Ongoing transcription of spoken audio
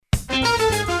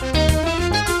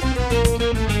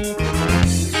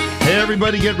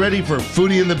everybody, get ready for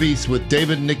Foodie and the Beast with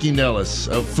David and Nikki Nellis.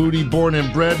 A foodie born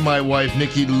and bred, my wife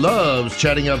Nikki loves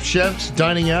chatting up chefs,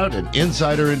 dining out, and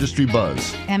insider industry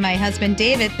buzz. And my husband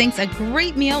David thinks a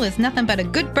great meal is nothing but a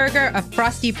good burger, a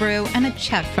frosty brew, and a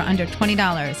chef for under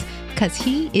 $20. Because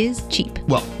he is cheap.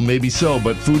 Well, maybe so,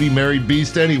 but foodie married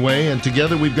beast anyway, and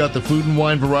together we've got the food and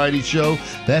wine variety show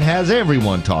that has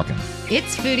everyone talking.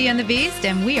 It's Foodie and the Beast,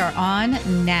 and we are on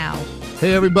now.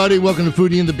 Hey everybody, welcome to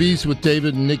Foodie and the Beast with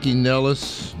David and Nikki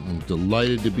Nellis. I'm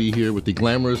delighted to be here with the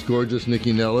glamorous, gorgeous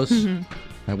Nikki Nellis.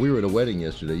 Mm-hmm. We were at a wedding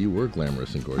yesterday. You were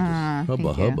glamorous and gorgeous. Thank you.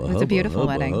 It was a beautiful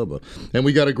wedding. And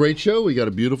we got a great show. We got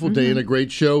a beautiful day and a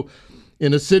great show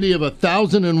in a city of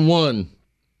 1,001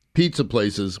 pizza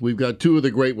places. We've got two of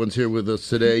the great ones here with us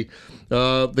today.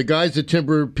 The guys at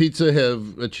Timber Pizza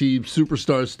have achieved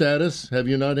superstar status. Have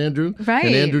you not, Andrew? Right.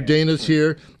 And Andrew Dana's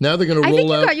here. Now they're going to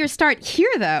roll out. I think you got your start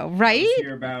here, though, right? I was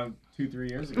here about 2-3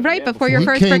 years ago. Right, before your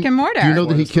first brick and mortar. Do you know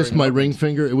that he kissed my ring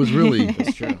finger? It was really...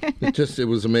 That's true. It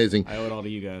was amazing. I owe it all to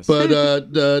you guys.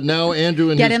 But now Andrew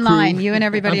and Get his in crew... line, you and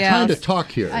everybody I'm else. trying to talk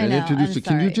here I know, introduce you.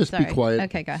 Can you just be quiet?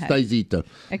 Okay, go ahead. Staizita.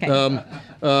 Okay.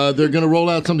 They're going to roll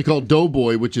out something called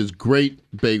Doughboy, which is great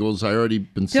bagels. I already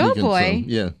been sneaking Doughboy? some.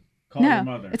 Yeah. Call your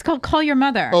mother. It's called Call Your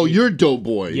Mother. Oh, you're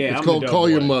Doughboy. Yeah, it's I'm called the Call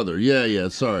Your Doughboy. Mother. Yeah,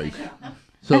 sorry.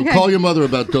 So Okay. call your mother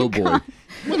about Doughboy.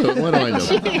 What do I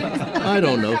know? I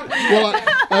don't know. Well,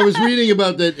 I was reading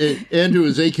about that. Andrew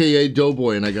is a.k.a.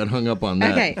 Doughboy, and I got hung up on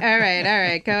that. Okay, all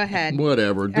right, go ahead.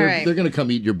 Whatever. They're going to come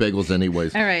eat your bagels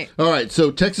anyways. All right. All right. So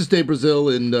Texas Day Brazil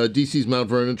in D.C.'s Mount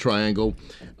Vernon Triangle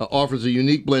offers a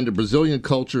unique blend of Brazilian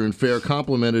culture and fare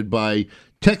complemented by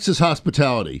Texas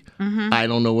hospitality. I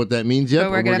don't know what that means yet,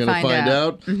 But we're going to gonna find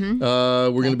out.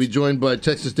 We're going to be joined by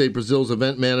Texas Day Brazil's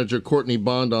event manager, Courtney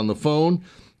Bond, on the phone.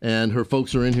 And her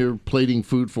folks are in here plating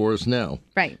food for us now.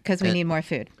 Right, because we need more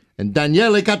food. And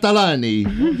Daniele Catalani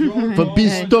from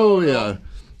Pistoia.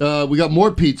 We got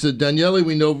more pizza. Daniele,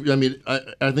 we know,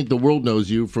 I think the world knows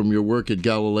you from your work at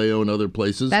Galileo and other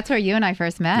places. That's where you and I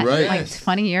first met, Right. like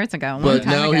 20 years ago, But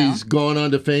now ago. he's gone on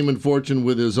to fame and fortune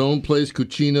with his own place,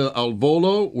 Cucina al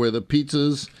Volo, where the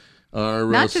pizzas are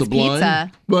Not just sublime.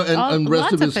 pizza. Well, and rest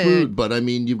Lots of his of food. food. But,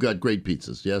 you've got great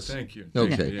pizzas, yes? Thank you.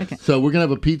 Okay. Yes. So we're going to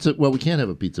have a pizza. Well, we can't have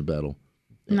a pizza battle.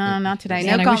 No, not today.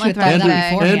 Yeah, No and I wish gauntlet you had throw thought of that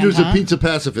today. beforehand. Andrew's a huh? pizza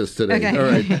pacifist today. Okay. All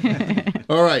right.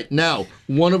 All right. Now,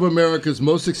 one of America's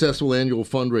most successful annual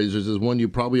fundraisers is one you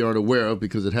probably aren't aware of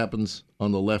because it happens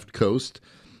on the left coast.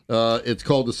 It's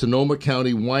called the Sonoma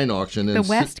County Wine Auction. The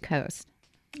West Coast.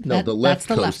 No, the left that's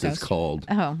the coast left it's coast. called.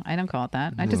 Oh, I don't call it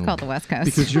that. I just call it the West Coast.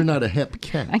 Because you're not a hep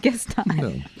cat. I guess not.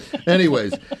 No.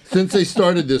 Anyways, since they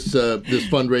started this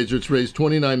fundraiser, it's raised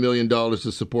 $29 million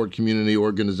to support community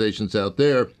organizations out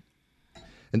there.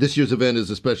 And this year's event is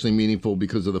especially meaningful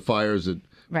because of the fires that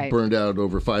Right. burned out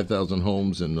over 5,000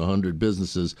 homes and 100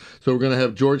 businesses. So we're going to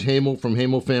have George Hamel from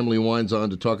Hamel Family Wines on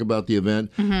to talk about the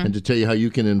event and to tell you how you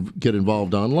can get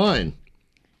involved online.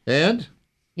 And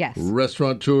Yes.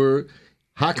 restaurateur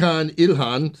Hakan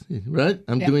İlhan, right?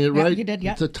 I'm doing it yeah, right? you did,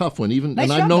 yeah. It's a tough one, and Nice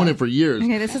I've job, known though. him for years.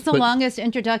 Okay, this is the But- longest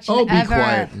introduction Oh, be ever.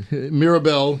 quiet.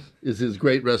 Mirabelle is his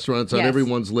great restaurants on Yes.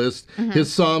 everyone's list.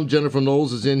 His Psalm, Jennifer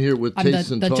Knowles, is in here with I'm Tastes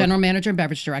the and the Talk. general manager and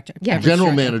beverage director. Yeah. Beverage General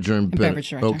director. manager and beverage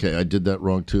director. Okay, I did that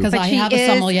wrong too. Because But I she have a is-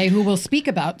 sommelier who will speak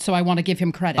about, so I want to give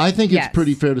him credit. I think it's Yes.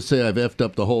 pretty fair to say I've effed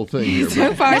up the whole thing here.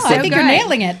 So far, No, so I think good. you're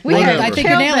nailing it. We Whatever. I have think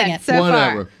you're killed nailing it. so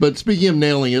Whatever. far. But speaking of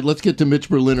nailing it, let's get to Mitch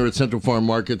Berliner at Central Farm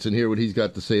Markets and hear what he's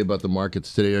got to say about the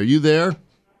markets today. Are you there?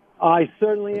 I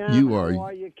certainly am. You are. How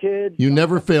are you, kids? You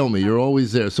never fail me. You're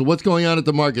always there. So what's going on at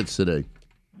the markets today?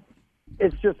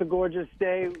 It's just a gorgeous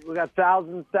day. We got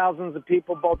thousands of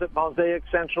people both at Mosaic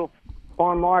Central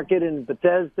Farm Market and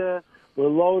Bethesda. We're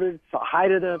loaded. It's the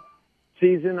height of the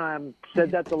season. I've said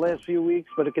that the last few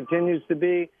weeks, but it continues to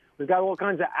be. We've got all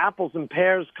kinds of apples and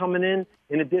pears coming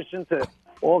in addition to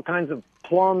all kinds of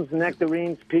plums,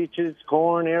 nectarines, peaches,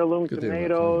 corn, heirloom Good thing we're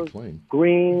not on the tomatoes, plane.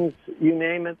 greens, you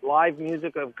name it, live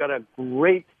music. I've got a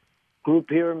great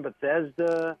group here in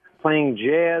Bethesda playing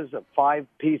jazz, a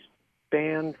 5-piece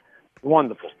band.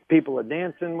 Wonderful. People are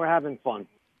dancing. We're having fun.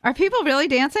 Are people really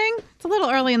dancing? It's a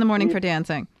little early in the morning for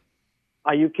dancing.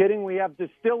 Are you kidding? We have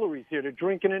distilleries here. They're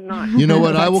drinking at night. You know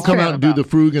what? I will That's come true. out and do the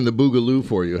frug and the boogaloo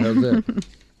for you. How's that?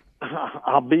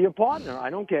 I'll be your partner.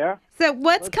 I don't care. So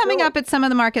what's Let's coming do it. up at some of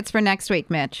the markets for next week,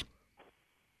 Mitch?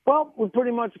 Well, we pretty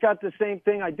much got the same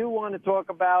thing. I do want to talk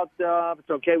about, if it's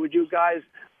okay with you guys,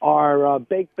 our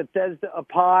baked Bethesda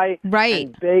pie.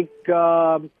 Right.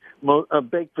 And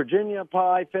baked Virginia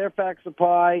pie, Fairfax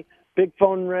pie, big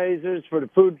fundraisers for the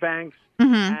food banks.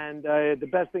 And the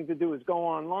best thing to do is go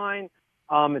online.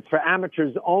 It's for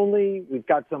amateurs only. We've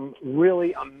got some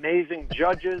really amazing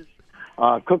judges.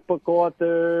 cookbook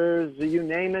authors, you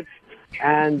name it.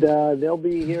 And they'll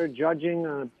be here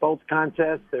judging both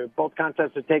contests. Both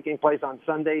contests are taking place on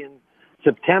Sunday in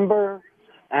September.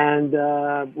 And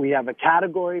we have a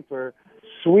category for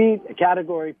sweet, a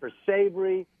category for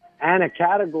savory, and a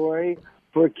category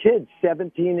for kids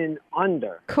 17 and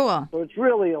under. Cool. So it's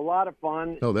really a lot of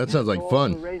fun. Oh, that sounds like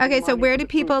fun. Okay, so where do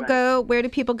people go? Where do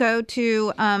people go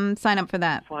to sign up for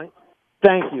that? Fine.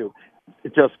 Thank you.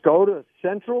 Just go to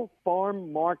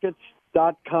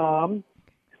centralfarmmarkets.com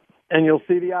and you'll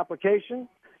see the application.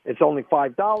 It's only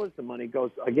 $5. The money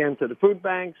goes, again, to the food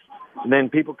banks. And then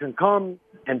people can come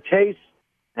and taste.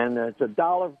 And it's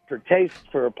 $1 per taste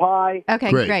for a pie.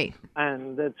 Okay, great.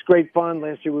 And it's great fun.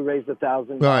 Last year we raised $1,000.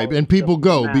 All right, and people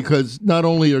go because not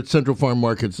only are Central Farm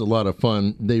Markets a lot of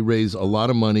fun, they raise a lot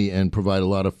of money and provide a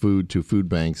lot of food to food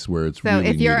banks where it's really So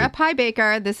if you're needed. a pie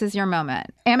baker, this is your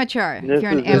moment. Amateur, if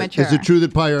you're an amateur. Is it true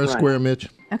that pie are a square, Mitch?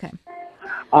 Okay.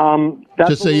 That's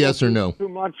Just say yes or no. Too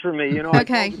much for me, you know.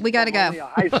 Okay, we got to go.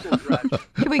 High school graduate.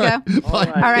 Here we go. All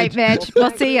right, Mitch.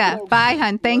 We'll see you. Bye,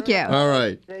 hon. Thank you. All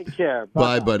right. Take care.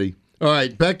 Bye, buddy. All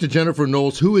right, back to Jennifer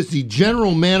Knowles, who is the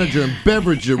general manager and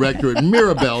beverage director at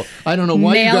Mirabelle. I don't know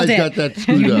why you guys got that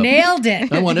screwed up. Nailed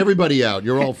it. I want everybody out.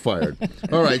 You're all fired.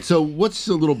 All right, so what's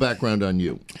a little background on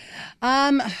you?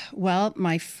 Well,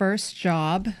 my first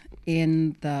job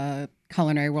in the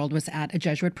culinary world was at a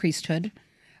Jesuit priesthood.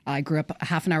 I grew up a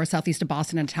half an hour southeast of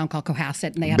Boston in a town called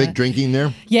Cohasset, and they had Big drinking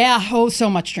there? Yeah, so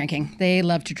much drinking. They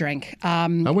love to drink. I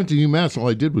went to UMass. All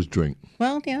I did was drink.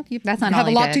 Well, yeah, you That's not have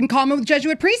all a I lot did. in common with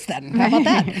Jesuit priests then. How about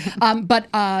that?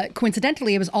 But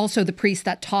coincidentally, it was also the priest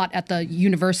that taught at the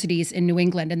universities in New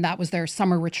England, and that was their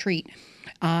summer retreat.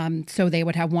 So they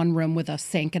would have one room with a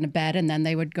sink and a bed, and then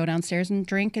they would go downstairs and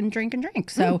drink and drink and drink.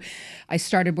 So I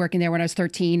started working there when I was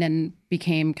 13 and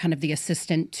became kind of the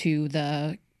assistant to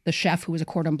the chef, who was a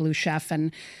cordon bleu chef,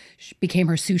 and became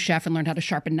her sous chef and learned how to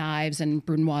sharpen knives and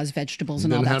brunoise vegetables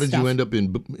and all Then that how did stuff. you end up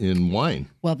in wine?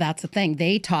 Well, that's the thing.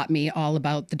 They taught me all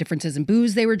about the differences in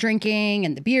booze they were drinking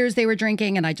and the beers they were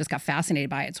drinking, and I just got fascinated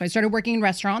by it. So I started working in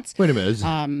restaurants. Wait a minute.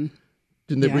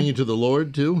 Didn't they bring you to the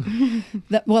Lord, too?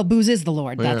 Well, booze is the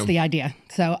Lord. That's the idea.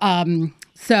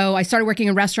 So I started working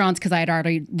in restaurants because I had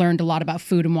already learned a lot about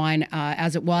food and wine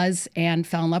as it was and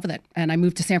fell in love with it. And I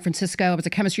moved to San Francisco. I was a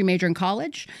chemistry major in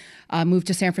college. Moved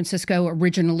to San Francisco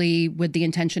originally with the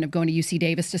intention of going to UC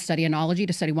Davis to study enology,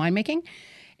 to study winemaking,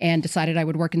 and decided I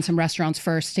would work in some restaurants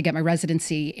first to get my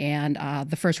residency. And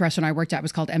the first restaurant I worked at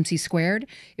was called MC Squared.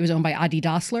 It was owned by Adi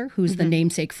Dassler, who's the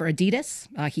namesake for Adidas.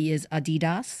 He is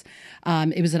Adidas.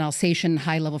 It was an Alsatian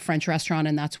high-level French restaurant,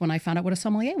 and that's when I found out what a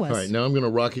sommelier was. All right, now I'm going to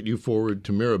rocket you forward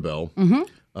to Mirabelle.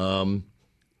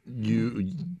 You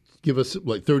give us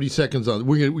like 30 seconds on.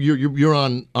 You're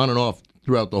on and off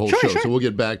throughout the whole show, so we'll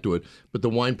get back to it. But the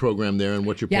wine program there and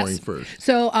what you're pouring first.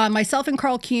 So myself and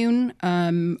Carl Kuhn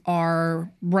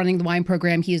are running the wine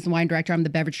program. He is the wine director. I'm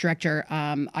the beverage director.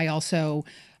 I also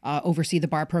oversee the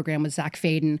bar program with Zach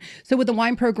Faden. So with the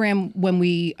wine program, when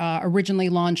we originally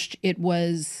launched, it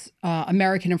was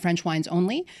American and French wines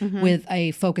only with a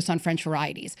focus on French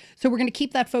varieties. So we're going to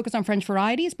keep that focus on French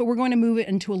varieties, but we're going to move it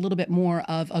into a little bit more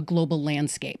of a global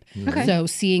landscape. Okay. So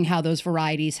seeing how those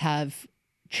varieties have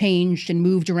changed and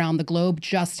moved around the globe,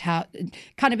 just how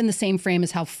kind of in the same frame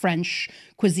as how French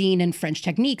cuisine and French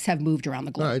techniques have moved around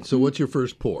the globe. All right, so what's your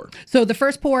first pour? So the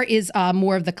first pour is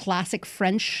more of the classic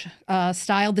French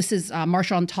style. This is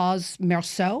Marchantage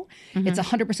Meursault. It's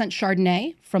 100%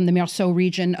 Chardonnay from the Meursault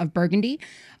region of Burgundy.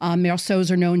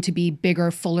 Meursaults are known to be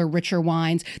bigger, fuller, richer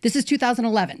wines. This is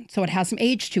 2011, so it has some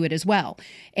age to it as well.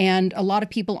 And a lot of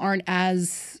people aren't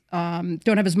as don't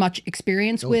have as much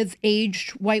experience with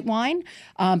aged white wine,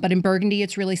 but in Burgundy,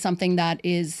 it's really something that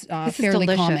is fairly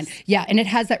common. Yeah, and it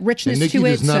has that richness and Nikki to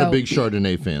it. is not a big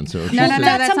Chardonnay fan, so No,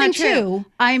 that's something not true. too.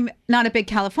 I'm not a big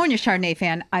California Chardonnay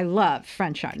fan. I love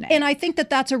French Chardonnay. And I think that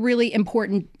that's a really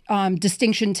important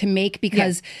distinction to make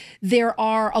because there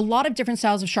are a lot of different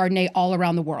styles of Chardonnay all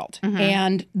around the world.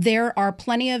 And there are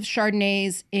plenty of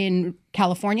Chardonnays in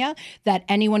California that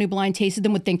anyone who blind tasted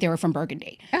them would think they were from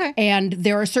Burgundy. Okay. And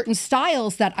there are certain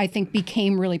styles that I think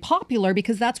became really popular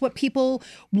because that's what people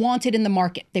wanted in the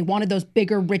market. They wanted those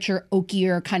bigger, richer,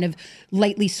 oakier, kind of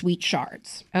lightly sweet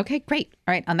chards. Okay, great.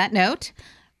 All right, on that note,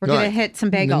 we're going to hit some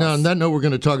bagels. Now, on that note, we're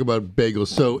going to talk about bagels.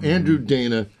 So, Andrew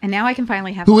Dana, And now I can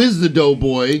finally have who one. is the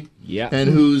doughboy, Yeah.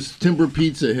 and whose Timber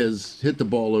Pizza has hit the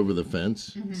ball over the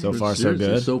fence. So far, so Seriously,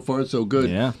 good. So far, so good.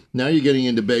 Yeah. Now you're getting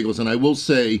into bagels, and I will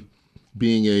say,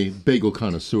 being a bagel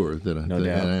connoisseur that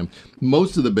I am,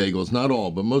 most of the bagels, not all,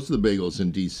 but most of the bagels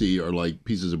in D.C. are like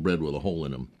pieces of bread with a hole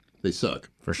in them. They suck.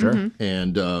 For sure.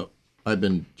 And I've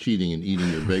been cheating and eating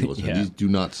your bagels, and these do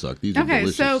not suck. These are Okay,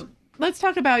 delicious. so let's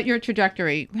talk about your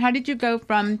trajectory. How did you go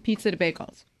from pizza to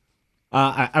bagels?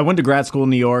 I went to grad school in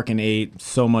New York and ate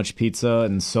so much pizza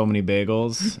and so many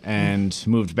bagels and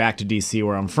moved back to D.C.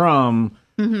 where I'm from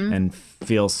and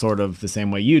feel sort of the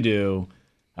same way you do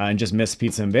and just miss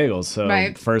pizza and bagels.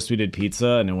 So first we did pizza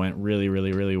and it went really,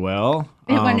 really, really well.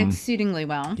 It went exceedingly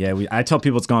well. Yeah, I tell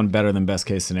people it's gone better than best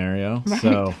case scenario. Right.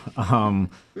 So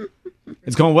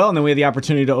it's going well. And then we had the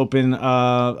opportunity to open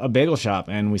a bagel shop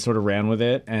and we sort of ran with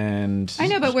it. And I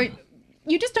know, but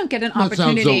you just don't get an That sounds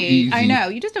opportunity. so easy. I know.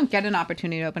 You just don't get an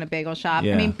opportunity to open a bagel shop.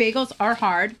 Yeah. I mean, bagels are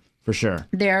hard. For sure.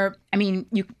 Do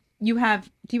you have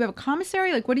a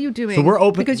commissary? Like, what are you doing? So we're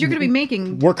open because you're going to be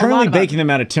making. We're currently them. baking them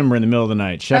out of timber in the middle of the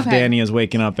night. Chef Okay. Danny is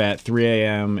waking up at 3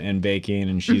 a.m. and baking,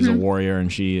 and she's a warrior,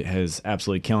 and she is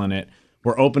absolutely killing it.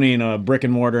 We're opening a brick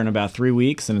and mortar in about 3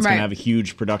 weeks, and it's going to have a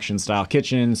huge production style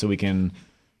kitchen, so we can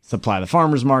supply the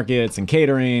farmers markets and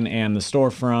catering and the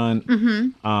storefront.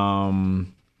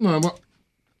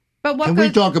 But what Can we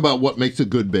talk about what makes a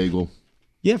good bagel?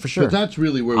 Yeah, for sure. Because that's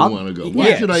really where we want to go.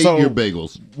 Why should I eat your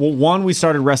bagels? Well, one, we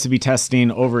started recipe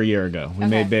testing over a year ago. We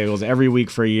made bagels every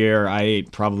week for a year. I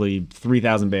ate probably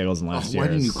 3,000 bagels in last year. Why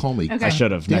didn't you call me? I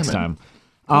should have next time.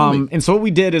 Call me. And so what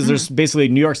we did is there's basically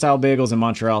New York style bagels and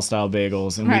Montreal style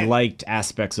bagels, and we liked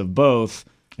aspects of both.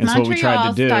 And so what we tried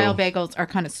to do. Montreal style bagels are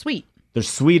kind of sweet. They're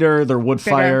sweeter, they're wood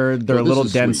fired, they're a little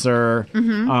denser.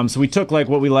 So we took like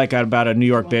what we like about a New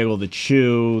York bagel, the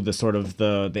chew, the sort of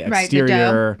the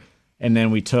exterior, and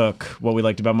then we took what we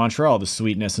liked about Montreal, the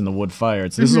sweetness and the wood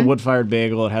fired. So this is a wood fired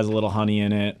bagel. It has a little honey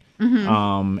in it,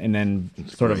 and then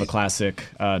sort of a classic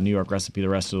New York recipe the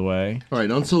rest of the way. All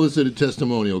right, unsolicited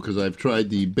testimonial, because I've tried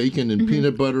the bacon and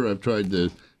peanut butter. I've tried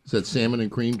is that salmon and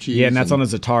cream cheese? Yeah, and that's on a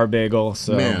Zatar bagel.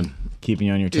 So keeping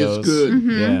you on your toes. It's good.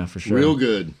 Yeah, for sure. Real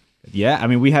good. Yeah, I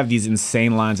mean, we have these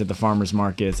insane lines at the farmers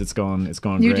markets. It's going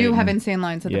great. You do have insane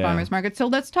lines at the farmers market. So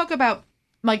let's talk about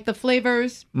like the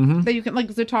flavors that you can. Like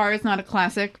Zatar is not a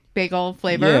classic bagel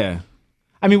flavor. Yeah,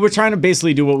 I mean, we're trying to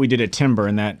basically do what we did at Timber,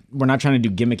 in that we're not trying to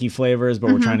do gimmicky flavors,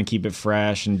 but we're trying to keep it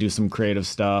fresh and do some creative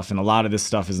stuff. And a lot of this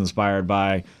stuff is inspired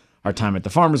by our time at the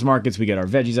farmers markets. We get our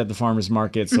veggies at the farmers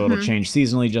market, so it'll change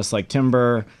seasonally, just like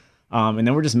Timber. And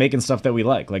then we're just making stuff that we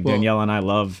like. Like Danielle and I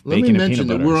love bacon and peanut butter. Let me mention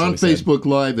that we're on Facebook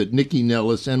Live at Nikki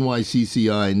Nellis,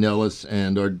 NYCCI Nellis,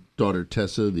 and our daughter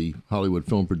Tessa, the Hollywood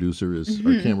film producer, is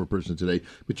our camera person today.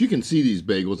 But you can see these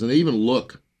bagels, and they even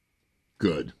look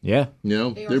good. Yeah. You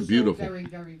know, they're beautiful. Very,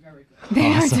 very, very good.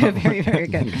 They are so very, very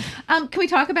good. Can we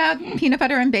talk about peanut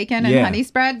butter and bacon and honey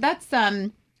spread? That's, I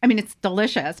mean, it's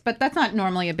delicious, but that's not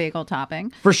normally a bagel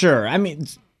topping. For sure. I mean,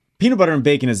 peanut butter and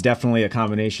bacon is definitely a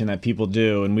combination that people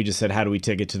do, and we just said, how do we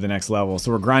take it to the next level?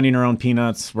 So we're grinding our own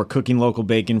peanuts, we're cooking local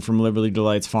bacon from Liberty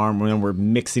Delights Farm, and then we're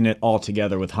mixing it all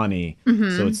together with honey.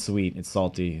 So it's sweet, it's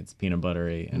salty, it's peanut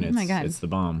buttery, and it's the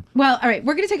bomb. Well, all right,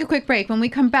 we're going to take a quick break. When we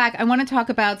come back, I want to talk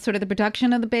about sort of the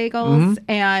production of the bagels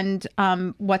and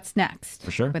what's next. For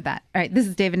sure. With that. All right, this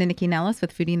is David and Nikki Nellis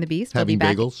with Foodie and the Beast. Having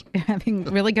bagels. Having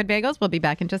really good bagels. We'll be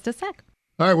back in just a sec.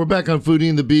 All right, we're back on Foodie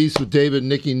and the Beast with David and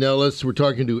Nikki Nellis. We're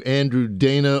talking to Andrew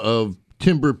Dana of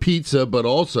Timber Pizza, but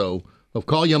also of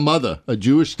Call Your Mother, a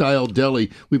Jewish-style deli.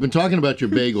 We've been talking about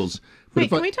your bagels. Wait,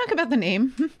 can we talk about the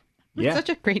name? Yeah. Such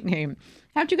a great name.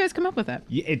 How'd you guys come up with it?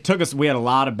 It took us, we had a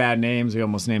lot of bad names. We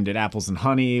almost named it Apples and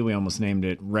Honey. We almost named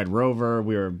it Red Rover.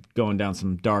 We were going down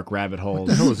some dark rabbit holes. What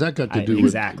the hell has that got to do with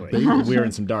Exactly. bagels? We were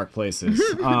in some dark places.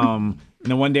 And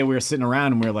then one day we were sitting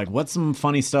around and we were like, what's some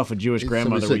funny stuff a Jewish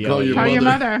grandmother would yell at you? Call your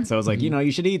mother. So I was like,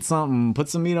 you should eat something, put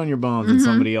some meat on your bones. And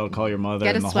somebody yelled, call your mother.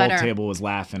 Get a and the sweater. whole table was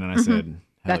laughing. And I said,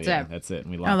 That's it. That's it.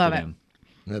 And we I locked love it it. in.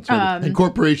 That's right. And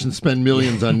corporations spend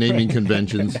millions on naming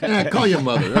conventions. Call your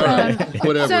mother. All right,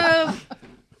 whatever.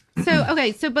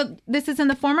 But this is in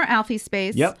the former Alfie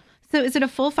space. Yep. So is it a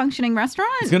full functioning restaurant?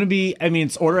 It's going to be,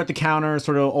 it's order at the counter,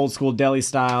 sort of old school deli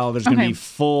style. There's going to be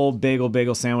full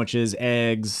bagel sandwiches,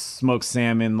 eggs, smoked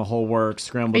salmon, the whole works,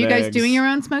 scrambled eggs. Are you guys doing your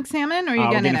own smoked salmon, or are you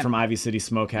we're getting it from Ivy City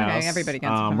Smokehouse. Okay, everybody gets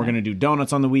it from We're there. going to do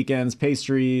donuts on the weekends,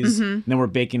 pastries, and then we're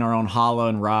baking our own challah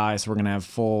and rye. So we're going to have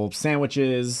full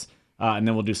sandwiches, and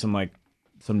then we'll do some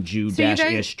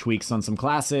Jew-ish tweaks on some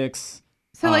classics.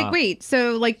 So with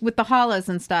the challahs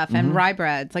and stuff and rye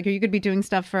breads, like are you going to be doing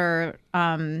stuff for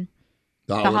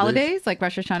the holidays, like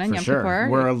Rosh Hashanah and Yom Kippur?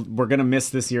 We're gonna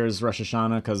miss this year's Rosh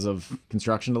Hashanah because of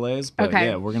construction delays. But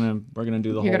yeah, we're gonna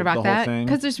do the whole thing.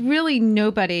 Because there's really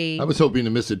nobody. I was hoping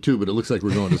to miss it too, but it looks like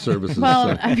we're going to services.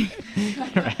 Well, I mean,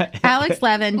 Alex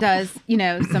Levin does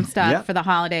some stuff for the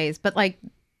holidays, but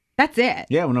That's it.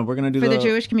 Yeah, well, no, we're going to do for the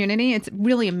Jewish community. It's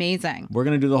really amazing. We're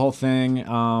going to do the whole thing.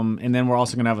 And then we're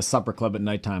also going to have a supper club at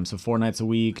nighttime. So 4 nights a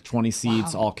week, 20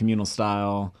 seats, all communal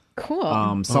style.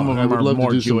 Cool. Some of them are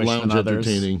more Jewish than others.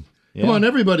 Entertaining. Yeah. Come on,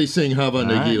 everybody sing Hava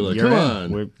Nagila. Come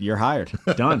on. You're hired.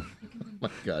 Done. Oh, my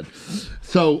God.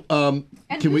 So, and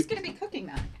who's going to be cooking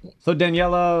that? So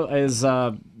Daniela is,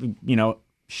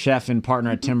 chef and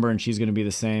partner at Timber, and she's going to be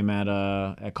the same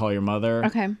at Call Your Mother.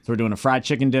 Okay. So we're doing a fried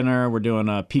chicken dinner. We're doing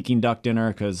a Peking duck dinner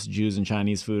because Jews and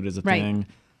Chinese food is a thing.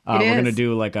 We're going to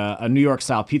do like a New York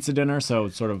style pizza dinner. So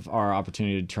it's sort of our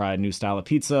opportunity to try a new style of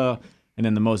pizza. And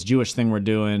then the most Jewish thing we're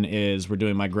doing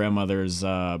my grandmother's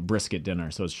brisket dinner.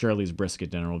 So it's Shirley's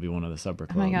brisket dinner will be one of the supper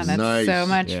clubs. Oh my God, that's so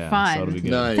much fun. So it'll be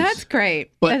good. Nice. That's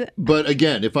great. But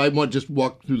again, if I want just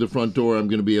walk through the front door, I'm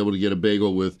going to be able to get a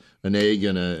bagel with an egg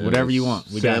and whatever you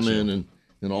want. We salmon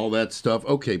and all that stuff.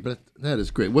 Okay, but that is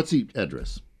great. What's the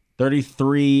address?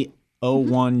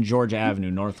 3301 Georgia Avenue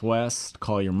Northwest.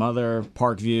 Call Your Mother.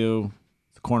 Parkview.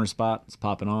 Corner spot. It's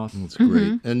popping off. That's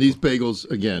great. And these bagels,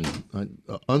 again,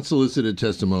 unsolicited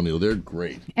testimonial. They're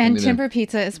great. And Timber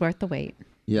Pizza is worth the wait.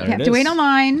 Yeah, you have to wait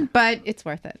online, but it's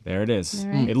worth it. There it is.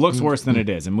 Right. It looks worse than it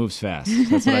is. It moves fast.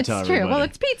 That's what I tell everybody. It's true. Well,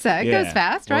 it's pizza. It goes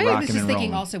fast, right? I was just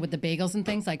thinking also with the bagels and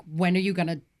things, like when are you going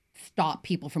to stop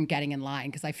people from getting in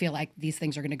line? Because I feel like these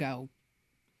things are going to go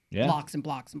blocks and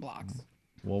blocks and blocks.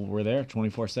 Well, we're there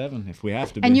 24/7 if we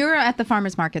have to be. And you're at the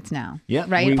farmers markets now. Yeah,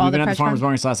 right. We've been at the farmers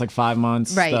markets last 5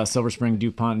 months. Right. Silver Spring,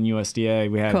 DuPont, and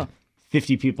USDA. We had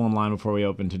 50 people in line before we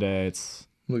opened today. It's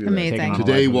amazing.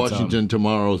 Today, Washington.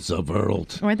 Tomorrow, the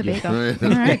world. Or the bagel. All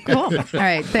right, cool. All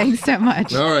right, thanks so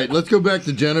much. All right, let's go back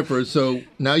to Jennifer. So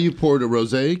now you poured a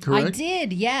rosé, correct? I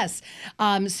did, yes.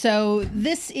 So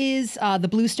this is the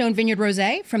Bluestone Vineyard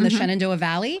Rosé from the Shenandoah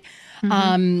Valley.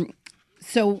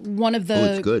 So one of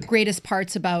the greatest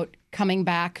parts about coming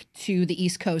back to the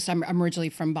East Coast, I'm originally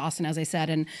from Boston, as I said,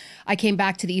 and I came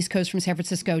back to the East Coast from San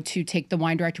Francisco to take the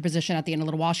wine director position at the Inn of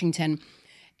Little Washington.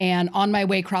 And on my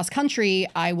way cross country,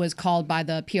 I was called by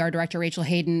the PR director, Rachel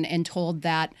Hayden, and told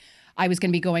that I was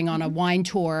going to be going on a wine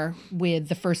tour with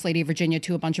the First Lady of Virginia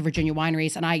to a bunch of Virginia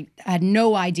wineries. And I had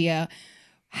no idea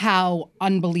how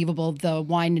unbelievable the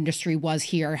wine industry was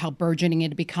here, how burgeoning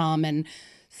it had become. And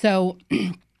so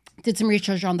did some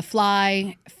research on the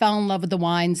fly, fell in love with the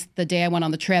wines the day I went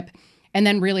on the trip, and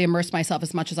then really immersed myself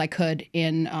as much as I could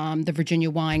in the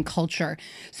Virginia wine culture.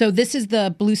 So this is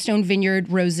the Bluestone Vineyard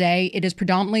Rosé. It is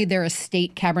predominantly their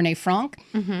estate Cabernet Franc.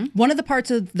 One of the parts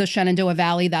of the Shenandoah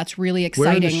Valley that's really exciting.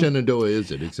 Where in the Shenandoah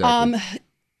is it exactly?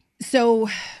 So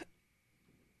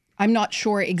I'm not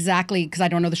sure exactly because I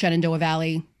don't know the Shenandoah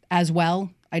Valley as well.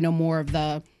 I know more of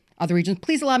the other regions.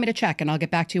 Please allow me to check, and I'll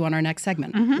get back to you on our next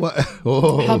segment.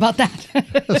 How about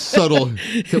that? Subtle.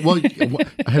 Well,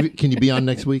 can you be on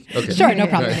next week? Okay. Sure, no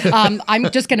problem.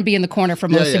 I'm just going to be in the corner for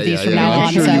most of these from now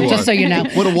on, so just so you know.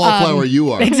 What a wallflower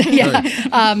you are.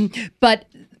 But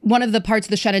one of the parts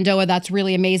of the Shenandoah that's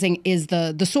really amazing is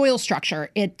the soil structure.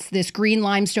 It's this green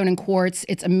limestone and quartz.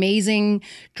 It's amazing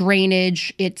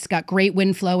drainage. It's got great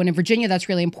wind flow. And in Virginia, that's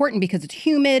really important because it's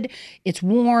humid, it's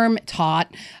warm, it's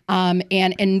hot. And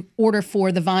in order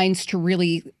for the vines to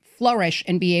really flourish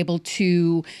and be able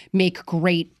to make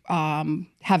great,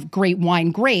 have great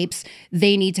wine grapes,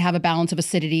 they need to have a balance of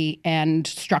acidity and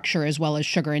structure as well as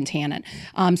sugar and tannin.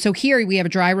 So here we have a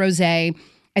dry rosé.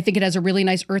 I think it has a really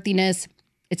nice earthiness.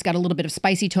 It's got a little bit of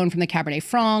spicy tone from the Cabernet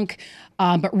Franc,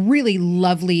 but really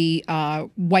lovely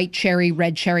white cherry,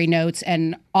 red cherry notes,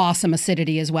 and awesome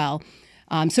acidity as well.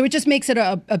 So it just makes it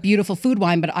a beautiful food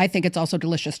wine, but I think it's also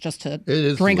delicious just to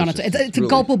drink on its own. It's really a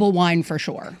gulpable wine for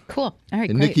sure. Cool. All right,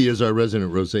 and great. Nikki is our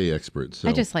resident rosé expert. So.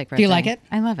 I just like rosé. Do you like it?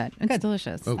 I love it. It's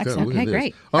delicious. Excellent. Okay,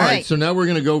 great. All right, so now we're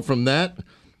going to go from that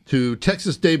to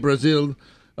Texas de Brazil.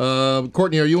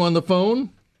 Courtney, are you on the phone?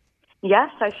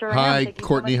 Yes, I sure am. Hi,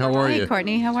 Courtney. How are you? Hey,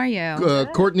 Courtney. How are you?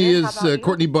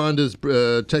 Courtney Bond is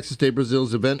Texas de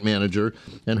Brazil's event manager,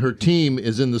 and her team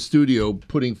is in the studio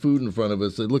putting food in front of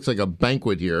us. It looks like a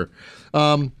banquet here.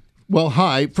 Well,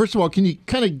 hi. First of all, can you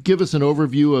kind of give us an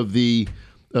overview of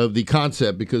the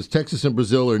concept, because Texas and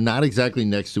Brazil are not exactly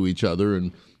next to each other,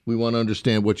 and we want to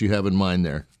understand what you have in mind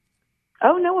there.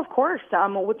 Oh, no, of course.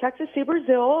 With Texas de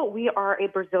Brazil, we are a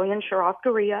Brazilian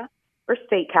churrascaria or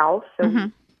steakhouse. So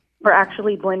we're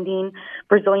actually blending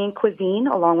Brazilian cuisine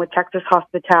along with Texas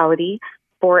hospitality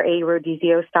for a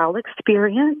Rodizio-style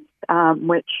experience,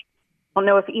 which I don't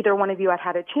know if either one of you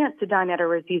had a chance to dine at a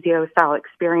Rodizio-style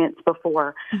experience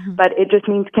before, but it just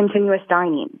means continuous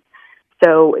dining.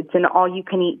 So it's an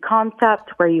all-you-can-eat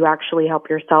concept where you actually help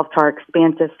yourself to our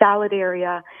expansive salad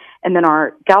area, and then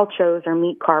our gauchos or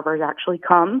meat carvers actually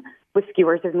come with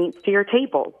skewers of meats to your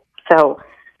table. So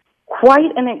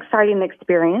quite an exciting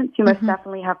experience. You most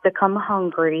definitely have to come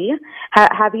hungry.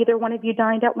 Have either one of you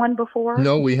dined at one before?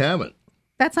 No, we haven't.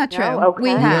 That's not true. No? Okay. We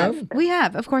You have. have? We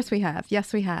have. Of course we have.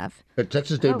 Yes, we have. At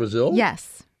Texas Day Brazil?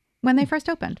 Yes. When they first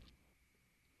opened.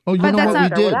 Oh, you But know that's what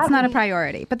not, we did? it's not a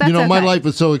priority. But that's You know, my okay. life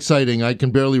is so exciting. I can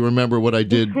barely remember what I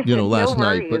did, last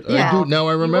night. But worries. I do now.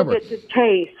 I remember. You will get to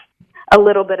taste a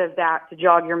little bit of that to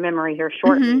jog your memory here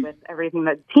shortly with everything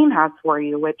that the team has for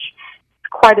you, which is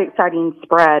quite an exciting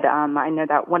spread. I know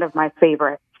that one of my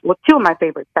favorites, well, two of my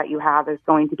favorites that you have is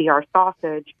going to be our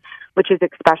sausage, which is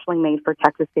especially made for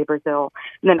Texas Day Brazil,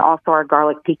 and then also our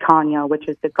garlic picanha, which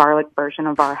is the garlic version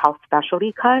of our house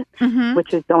specialty cut,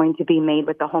 which is going to be made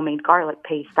with the homemade garlic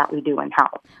paste that we do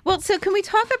in-house. Well, so can we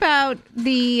talk about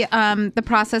the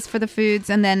process for the foods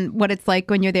and then what it's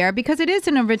like when you're there? Because it is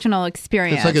an original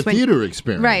experience. It's like a theater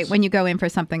experience. Right, when you go in for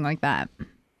something like that.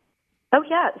 Oh,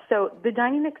 yeah. So the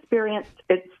dining experience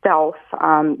itself,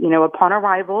 upon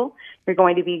arrival, you're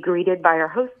going to be greeted by our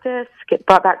hostess, get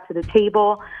brought back to the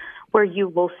table, where you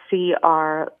will see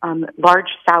our large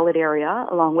salad area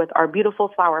along with our beautiful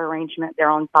flower arrangement there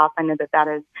on top. I know that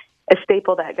is a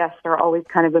staple that guests are always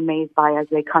kind of amazed by as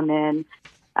they come in.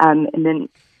 And then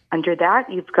under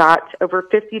that, you've got over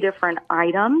 50 different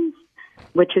items,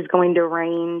 which is going to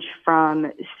range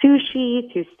from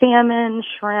sushi to salmon,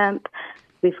 shrimp.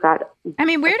 We've got...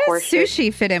 where does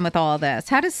sushi fit in with all of this?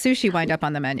 How does sushi wind up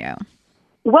on the menu?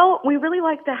 Well, we really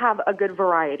like to have a good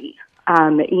variety.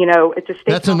 It's a steak.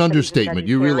 That's an understatement.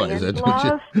 You realize that,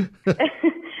 don't you?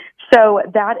 So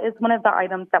that is one of the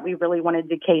items that we really wanted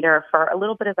to cater for a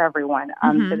little bit of everyone.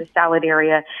 So the salad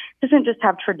area doesn't just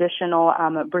have traditional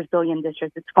Brazilian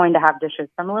dishes. It's going to have dishes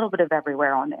from a little bit of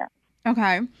everywhere on there.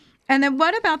 Okay. And then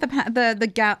what about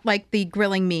the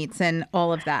grilling meats and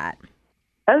all of that?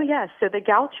 Oh, yes. So the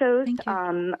gauchos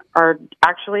are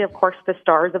actually, of course, the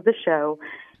stars of the show.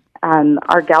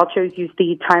 Our gauchos use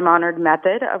the time-honored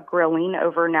method of grilling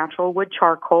over natural wood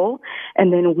charcoal,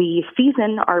 and then we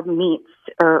season our meats,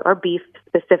 or our beef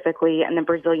specifically, in the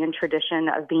Brazilian tradition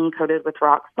of being coated with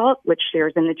rock salt, which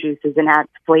shares in the juices and adds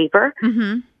flavor.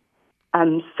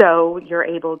 So you're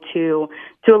able to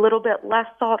do a little bit less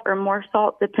salt or more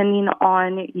salt depending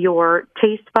on your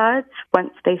taste buds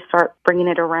once they start bringing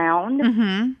it around.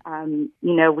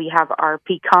 We have our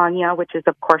picanha, which is,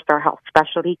 of course, our house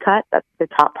specialty cut. That's the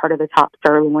top part of the top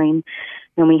sirloin.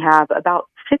 And we have about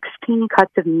 16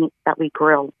 cuts of meat that we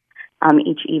grill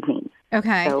each evening.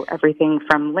 Okay. So everything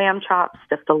from lamb chops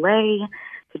to filet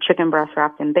to chicken breast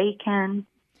wrapped in bacon.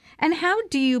 And how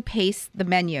do you pace the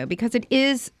menu? Because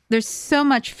there's so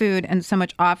much food and so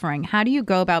much offering. How do you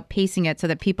go about pacing it so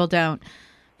that people don't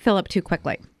fill up too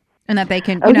quickly? And that they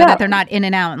can, that they're not in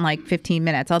and out in like 15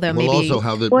 minutes. Although maybe also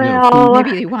how the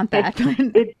maybe you want that.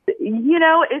 It's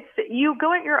you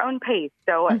go at your own pace.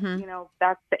 So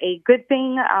that's a good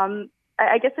thing.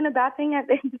 I guess and a bad thing at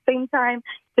the same time,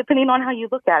 depending on how you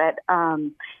look at it.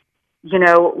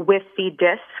 With the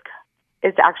disc,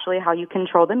 is actually how you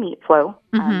control the meat flow.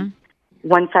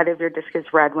 One side of your disc is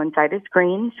red, one side is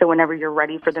green. So whenever you're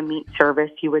ready for the meat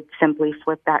service, you would simply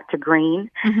flip that to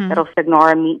green. That'll signal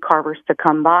our meat carvers to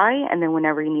come by. And then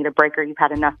whenever you need a break or you've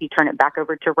had enough, you turn it back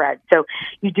over to red. So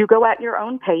you do go at your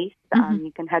own pace.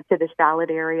 You can head to the salad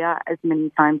area as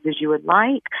many times as you would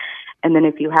like. And then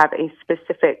if you have a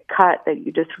specific cut that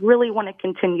you just really want to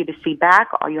continue to see back,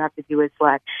 all you have to do is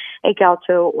let a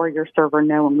gaucho or your server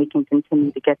know, and we can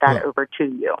continue to get that over to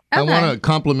you. Okay. I want to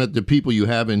compliment the people you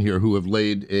have in here who have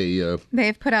laid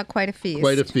they've put out quite a feast.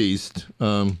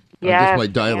 I guess my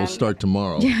diet will start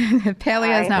tomorrow.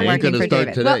 Paleo is not working for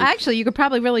David. Today. Well, actually, you could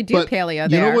probably really do paleo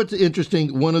there. You know what's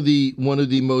interesting? One of the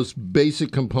most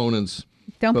basic components.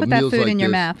 Don't put that food in your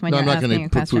mouth when you're asking a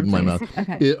question. I'm not going to put food in my mouth.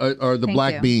 Okay. Are the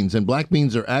black beans. And black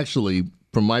beans are actually,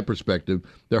 from my perspective,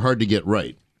 they're hard to get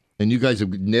right. And you guys have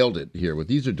nailed it here.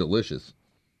 These are delicious.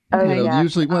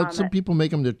 Usually, some people make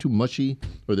them, they're too mushy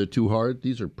or they're too hard.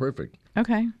 These are perfect.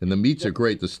 Okay. And the meats are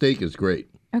great. The steak is great.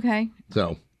 Okay.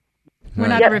 So. We're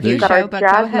not a review show, but go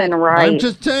ahead. Right. I'm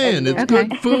just saying, it's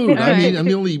good food. I'm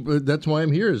the only, that's why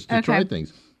I'm here, is to try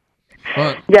things.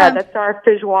 That's our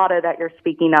feijoada that you're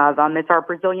speaking of. It's our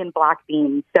Brazilian black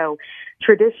beans. So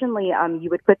traditionally, you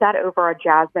would put that over our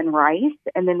jasmine rice,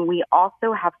 and then we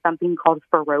also have something called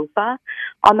farofa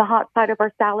on the hot side of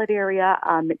our salad area.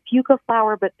 It's yuca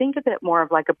flour, but think of it more of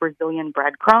like a Brazilian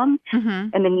breadcrumb.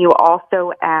 And then you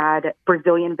also add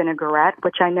Brazilian vinaigrette,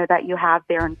 which I know that you have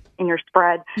there in your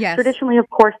spread. Yes. Traditionally, of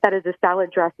course, that is a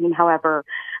salad dressing. However,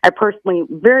 I personally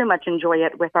very much enjoy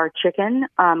it with our chicken,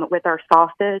 with our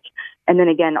sausage, And then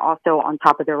again, also on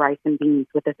top of their rice and beans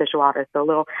with the feijoada. So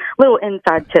a little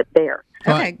inside tip there.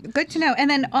 Okay, good to know. And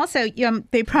then also,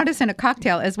 they brought us in a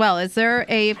cocktail as well. Is there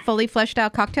a fully fleshed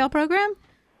out cocktail program?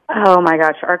 Oh my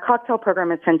gosh, our cocktail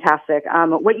program is fantastic.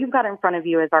 What you've got in front of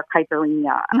you is our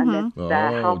caipirinha.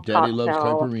 Daddy loves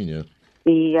caipirinha.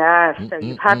 Yes, so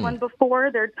you've had one before.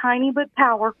 They're tiny but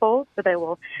powerful, so they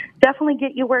will definitely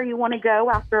get you where you want to go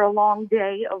after a long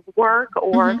day of work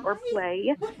or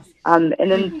play. And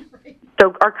then,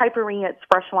 so our caipirinha, it's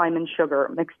fresh lime and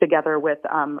sugar mixed together with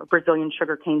Brazilian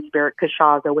sugarcane spirit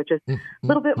cachaça, which is a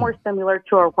little bit more similar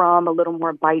to a rum, a little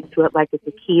more bite to it like a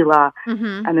tequila.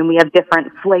 And then we have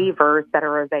different flavors that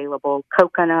are available: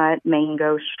 coconut,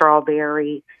 mango,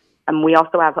 strawberry. We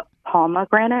also have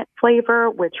pomegranate flavor,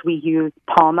 which we use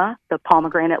the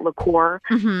pomegranate liqueur,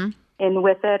 in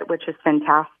with it, which is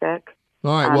fantastic.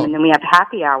 All right, well, and then we have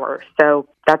happy hour. So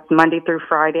that's Monday through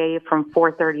Friday from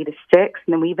 4:30 to 6. And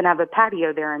then we even have a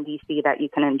patio there in D.C. that you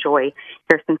can enjoy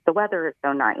here since the weather is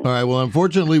so nice. All right, well,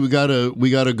 unfortunately, we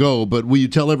gotta go. But will you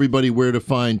tell everybody where to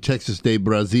find Texas de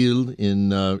Brazil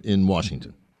in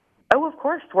Washington? Oh, of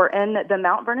course. We're in the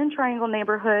Mount Vernon Triangle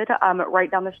neighborhood,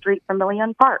 right down the street from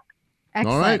Million Park.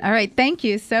 Excellent. All right. Thank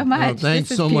you so much.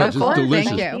 Thanks so much. It's delicious.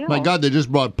 Thank you. My God, they just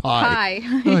brought pie.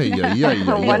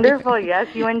 Wonderful.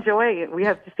 Yes, you enjoy it. We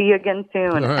have to see you again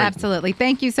soon. Right. Absolutely.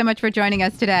 Thank you so much for joining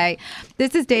us today.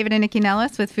 This is David and Nikki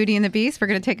Nellis with Foodie and the Beast. We're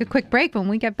going to take a quick break. When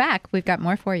we get back, we've got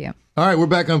more for you. All right, we're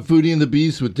back on Foodie and the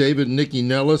Beast with David and Nikki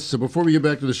Nellis. So before we get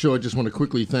back to the show, I just want to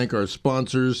quickly thank our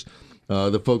sponsors,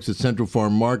 the folks at Central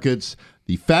Farm Markets,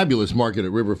 the fabulous market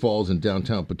at River Falls in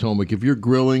downtown Potomac. If you're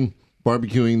grilling,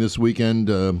 barbecuing this weekend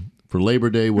for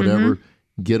Labor Day, whatever,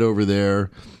 get over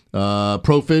there.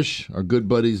 ProFish, our good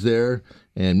buddies there,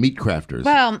 and Meat Crafters.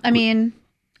 Well, I mean,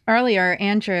 earlier,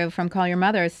 Andrew from Call Your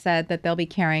Mother said that they'll be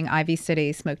carrying Ivy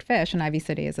City smoked fish, and Ivy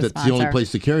City is a sponsor. That's the only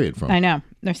place to carry it from. I know.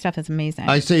 Their stuff is amazing.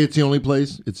 I say it's the only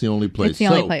place. It's the only place. It's the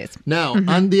only place. Now,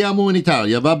 andiamo in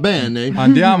Italia, va bene?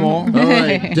 Andiamo. All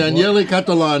right, Daniele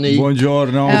Catalani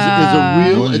Buongiorno. is a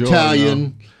real Buongiorno.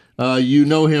 Italian. You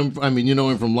know him. I mean, you know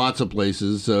him from lots of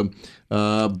places.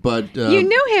 But you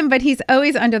knew him, but he's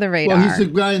always under the radar. Well, he's the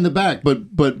guy in the back.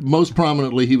 But most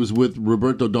prominently, he was with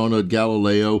Roberto Donno at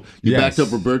Galileo. You backed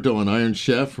up Roberto on Iron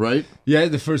Chef, right? Yeah,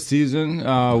 the first season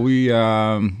we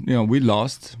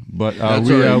lost, but we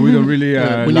right. we don't really.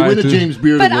 When you win a James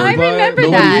Beard but Award, I remember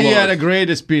that. We had a great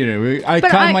experience. I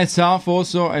caught myself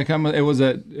also. It was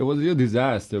a real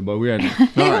disaster, but we had.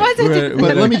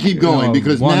 But let me keep going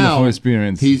because now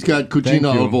experience. He's got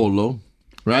Cucina al Volo,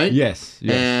 right? Yes.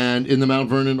 And in the Mount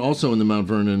Vernon, also in the Mount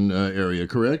Vernon area,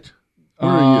 correct? Where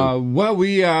are you? Well,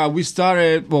 we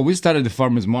started the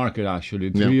farmers market actually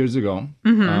 3 years ago,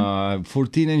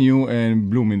 14 and U and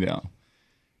Bloomingdale,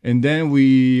 and then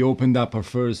we opened up our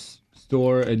first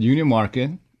store at Union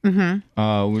Market.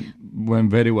 Went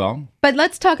very well. But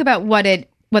let's talk about what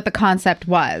the concept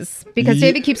was, because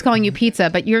David keeps calling you pizza,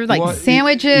 but you're like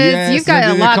sandwiches. Yes, you've got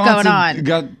a lot going on.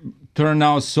 Got turned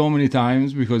out so many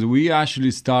times because we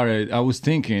actually started. I was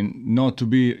thinking not to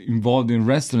be involved in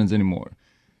restaurants anymore.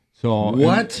 So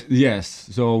what? Yes.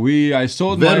 So I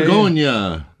sold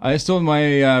Vergogna. I sold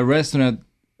my restaurant.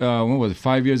 When was it?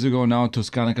 5 years ago now,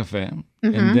 Toscana Cafe.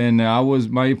 And then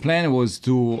my plan was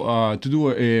to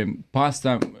do a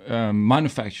pasta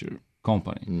manufacturer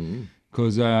company.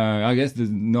 Because I guess there's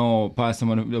no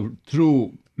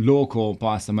true local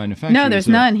pasta manufacturer. No, there's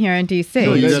none here in D.C.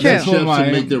 So it's true. Chefs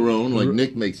that make their own, like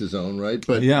Nick makes his own, right?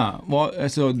 But yeah, well,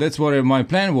 so that's what my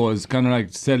plan was, kind of like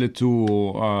sell it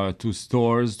to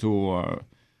stores, to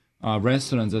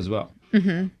restaurants as well.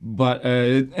 But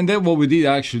and then what we did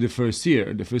actually the first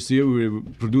year we were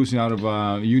producing out of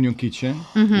a Union Kitchen.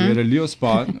 We had a little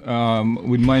spot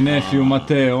with my nephew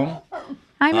Matteo.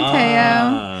 Hi,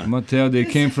 Matteo. Matteo, they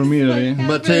came from Italy.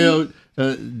 Matteo,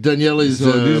 Daniele's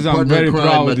partner very in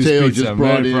crime. Matteo just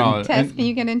brought in Tess, can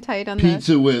you get in tight on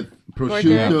pizza with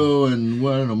prosciutto and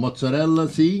mozzarella,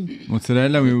 see?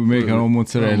 Mozzarella, we make our own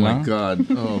mozzarella. Oh, my God.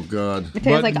 Oh, God.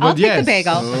 Matteo's like, I'll take the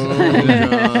bagel. Oh,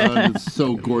 God. It's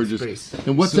so gorgeous.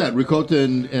 And what's that? Ricotta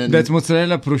and... That's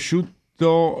mozzarella,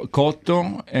 prosciutto,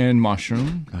 cotto, and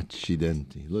mushroom.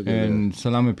 Accidenti. Look at and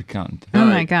salame piccante. Oh,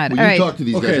 my God. Well, all right. talk to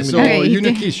these guys. Okay, so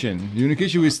Union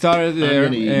Kitchen, we started there.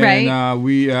 And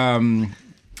we...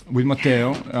 with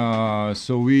Matteo,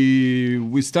 so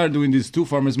we started doing these two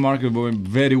farmers market going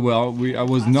very well. I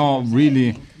was not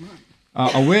really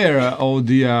aware of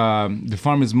the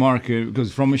farmers market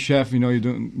because from a chef, you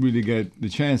don't really get the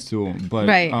chance to. But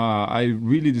I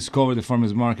really discovered the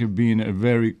farmers market being a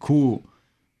very cool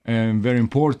and very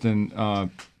important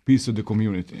piece of the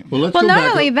community. Well,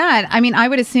 not only that, I mean, I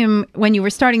would assume when you were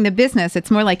starting the business,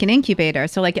 it's more like an incubator.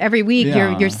 So like every week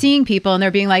you're seeing people and they're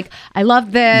being like, I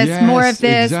love this, more of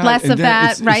this, less of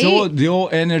that, right? It's the whole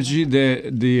energy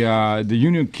the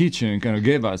Union Kitchen kind of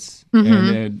gave us,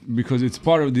 and, because it's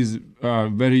part of this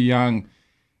very young.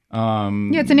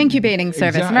 It's an incubating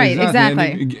service, right?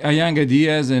 Exactly. Young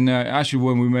ideas, and actually,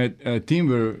 when we met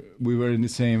Timber, we were in the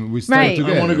same. We started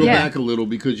together. I want to go back a little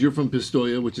because you're from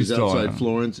Pistoia, which is outside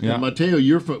Florence. Yeah. And Matteo,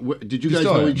 you're from. Did you guys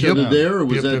know each other there, or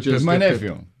was that just my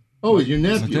nephew? Oh, it's your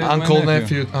nephew. Uncle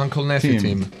nephew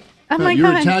team. Oh my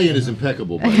your God. Italian is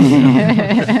impeccable. By the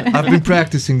way. I've been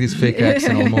practicing this fake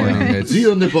accent all morning.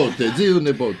 Zio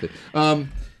nipote.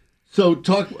 So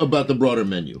talk about the broader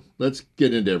menu. Let's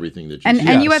get into everything that you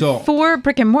and you have 4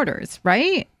 brick and mortars,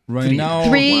 right? Right now,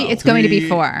 3. It's going to be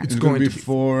 4. It's going to be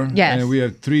 4. Yes. And we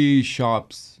have 3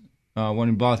 shops. One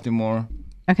in Baltimore.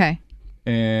 Okay.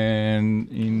 And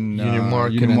in Union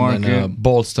Market, and then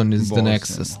Boston is the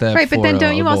next step. Right, but then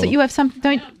don't you also have some?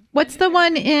 What's the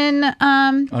one in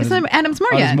Adams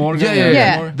Morgan?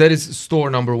 Yeah. That is store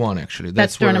number 1, actually.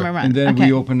 That's store number 1. And then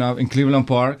we open up in Cleveland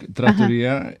Park,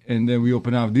 Trattoria, and then we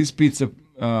open up this pizza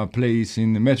place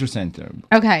in the Metro Center.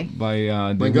 Okay. By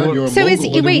so is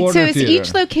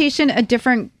each location a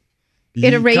different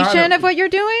iteration of what you're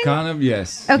doing? Kind of,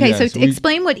 yes. Okay, yes. So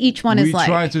explain what each one is like.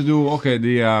 We try to do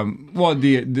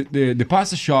the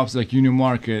pasta shops like Union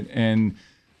Market and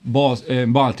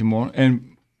Baltimore and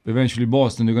eventually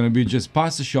Boston, they're going to be just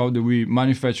pasta shop that we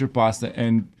manufacture pasta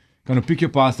and kind of pick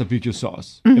your pasta, pick your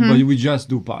sauce. But we just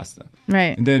do pasta.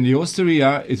 Right. And then the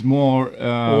osteria is more...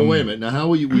 well, wait a minute. Now, how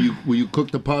will you cook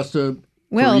the pasta?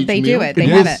 Well, they meal? do it. They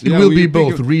have it. It will be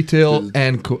both retail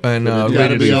and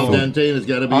ready to be al dente, and it's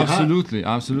got to be absolutely.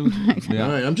 All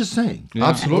right, I'm just saying. Yeah.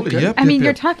 Absolutely. Okay. Yep. I mean,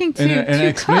 you're talking to and I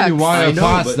explain you cooks. why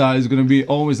pasta is going to be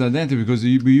always al dente, because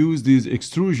we use this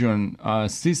extrusion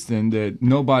system that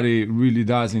nobody really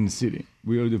does in the city.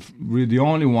 We're the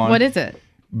only one. What is it?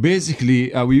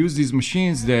 Basically, we use these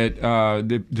machines that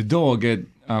the dough get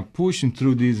pushing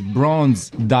through these bronze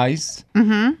dice,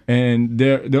 and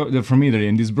they're from Italy.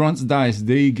 And these bronze dice,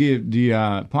 they give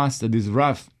the pasta this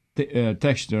rough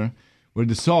texture, where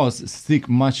the sauce stick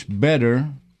much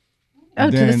better.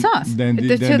 To the sauce, than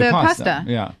the pasta.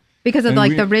 Yeah, because of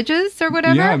the ridges or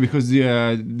whatever. Yeah, because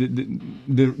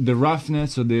the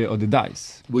roughness of the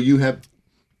dice. Will you have?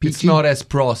 It's not as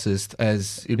processed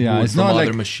as it would from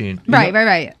other machine.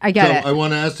 Right. I get it. I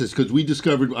want to ask this because we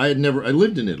discovered I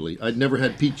lived in Italy. I'd never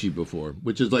had pici before,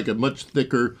 which is like a much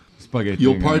thicker spaghetti.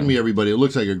 You'll pardon me, everybody. It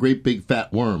looks like a great big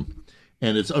fat worm,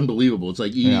 and it's unbelievable. It's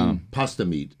like eating pasta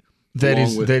meat. That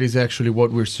is actually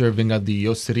what we're serving at the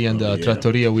Osteria and the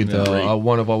Trattoria with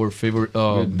one of our favorite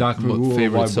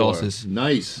sauces.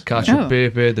 Nice. Cacio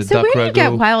pepe, the duck ragu. So where do you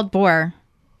get wild boar?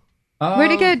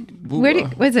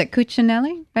 Was it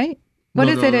Cucinelli, right? What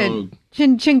is it?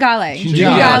 Cingale.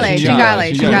 Cingale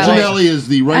is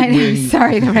the right-wing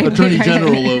Attorney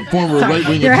General of former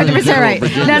right-wing Attorney General right. of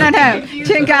Virginia. No.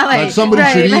 Cingale. Somebody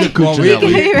should eat a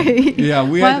Cucinelli.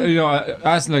 We had,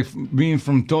 us being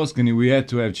from Tuscany, we had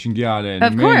to have Cingale.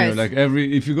 Of course.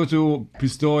 If you go to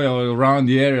Pistoia or around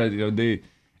the area,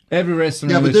 every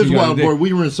restaurant. Yeah, but there's wild boar.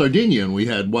 We were in Sardinia and we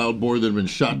had wild boar that had been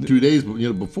shot 2 days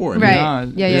before. Right.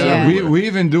 Yeah. We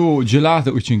even do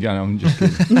gelato with Cingale. I'm just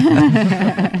kidding.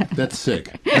 That's sick.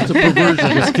 That's a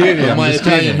perversion of my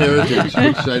Italian heritage,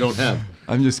 which I don't have.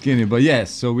 I'm just kidding. But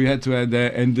yes, so we had to add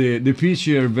that. And the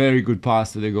pici are very good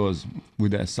pasta that goes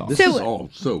with that sauce. This is all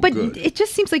so good. But it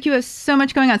just seems like you have so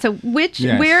much going on. So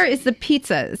where is the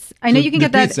pizzas? I know you can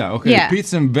get that. Pizza, okay. Yeah. The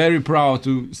pizza, I'm very proud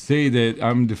to say that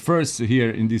I'm the first here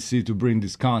in this city to bring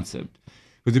this concept.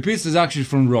 But the pizza is actually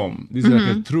from Rome. This is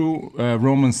like a true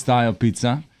Roman style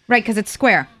pizza. Right, because it's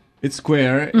square. It's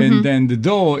square, and then the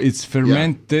dough it's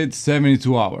fermented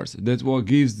 72 hours. That's what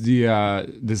gives the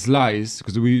slice,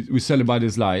 because we sell it by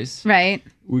the slice. Right.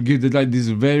 We give this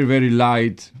very, very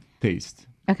light taste.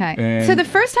 Okay. And so the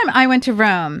first time I went to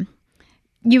Rome,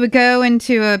 you would go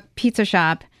into a pizza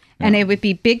shop, and it would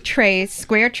be big trays,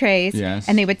 square trays,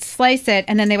 and they would slice it,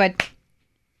 and then they would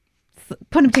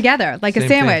put them together like a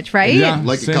sandwich, right? Yeah,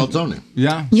 like a calzone.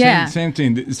 Yeah. Same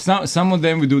thing. Some of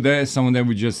them we do that. Some of them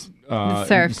we just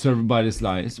serve by the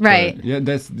slice. Right. But,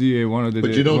 that's the one of the.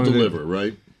 But you don't deliver,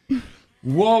 right?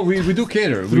 Well, we do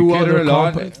cater. Through we cater other a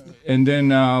lot, companies. and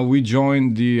then we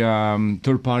join the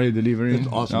third-party delivery.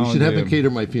 That's awesome. We should have them cater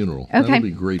my funeral. Okay, that would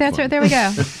be great. That's fun. right. There we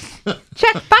go.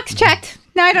 Box checked.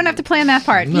 Now I don't have to plan that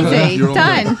part. Easy,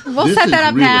 done. We'll set that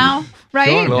up now.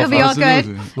 Right? Sure, it'll be all good.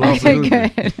 Okay,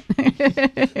 good.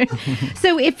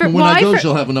 So when I go,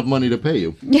 she'll have enough money to pay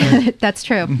you. That's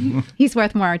true. He's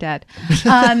worth more, Dad.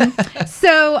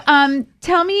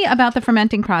 Tell me about the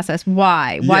fermenting process.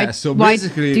 Why? Why do so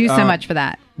much for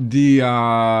that?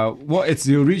 It's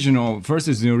the original. First,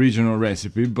 it's the original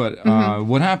recipe, but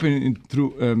what happened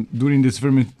during this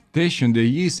fermentation, the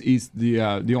yeast is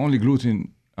the only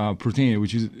gluten protein,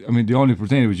 which is the only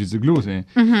protein, which is the gluten.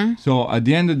 So at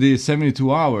the end of the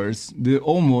 72 hours, there's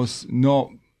almost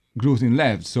no gluten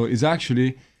left. So it's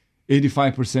actually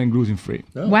 85% gluten free.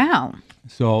 Oh. Wow.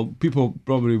 So people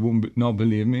probably won't not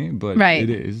believe me, but it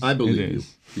is. I believe you.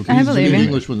 I believe in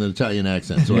English with an Italian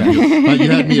accent. So you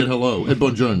had me at hello, at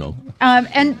buongiorno.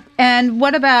 And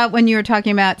what about when you're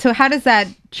talking about? So how does that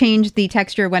change the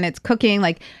texture when it's cooking?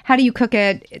 Like, how do you cook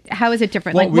it? How is it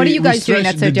different? What are you guys doing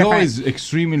that's so different? The dough is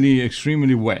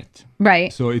extremely wet.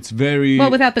 Right. So it's very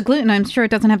well without the gluten. I'm sure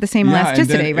it doesn't have the same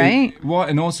elasticity, right?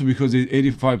 And also because it's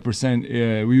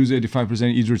 85%, we use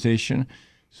 85% hydration,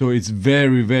 so it's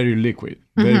very very liquid,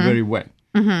 very wet.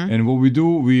 And what we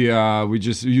do, we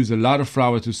just use a lot of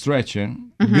flour to stretch it.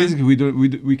 Basically,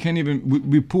 we can't even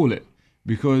we pull it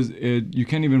because you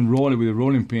can't even roll it with a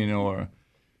rolling pin or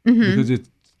because it's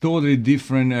totally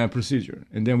different procedure.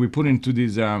 And then we put into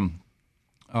this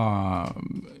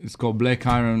it's called black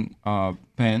iron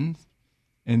pan,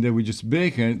 and then we just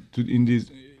bake it in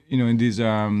these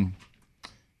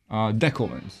deck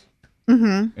ovens.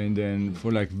 And then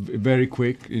for like very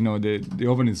quick, the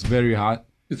oven is very hot.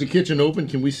 Is the kitchen open?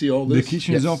 Can we see all this? The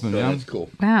kitchen is open. Yeah, that's cool.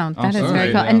 Wow, that is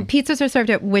very cool. Yeah. And pizzas are served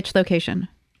at which location?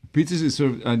 Pizzas is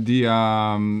served at the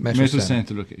Metro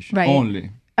Center location only.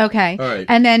 Okay. All right.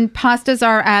 And then pastas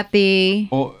are at the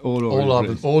all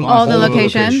the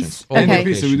locations. Okay. And the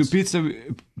pizza, we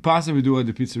do pasta we do at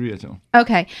the pizzeria too.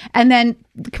 Okay. And then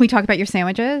can we talk about your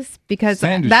sandwiches? Because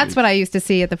that's what I used to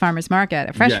see at the farmer's market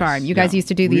at Fresh Farm. You guys used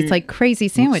to do these like crazy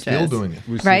sandwiches. We're still doing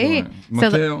it. Right?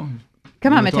 Matteo,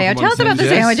 come on, Matteo. Tell us about the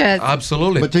sandwiches.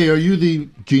 Absolutely. Matteo, are you the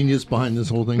genius behind this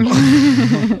whole thing?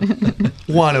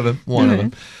 One of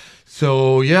them.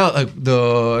 So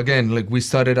we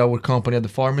started our company at the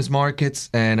farmers markets,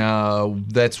 and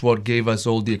that's what gave us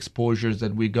all the exposures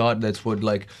that we got. That's what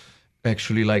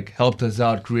actually helped us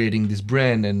out creating this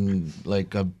brand, and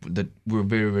that we're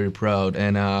very very proud.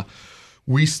 And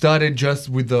we started just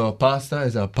with the pasta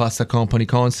as a pasta company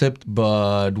concept,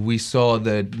 but we saw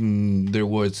that there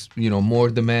was more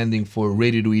demanding for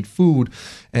ready-to-eat food,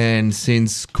 and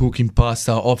since cooking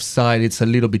pasta off-site it's a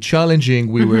little bit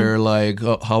challenging, we were like,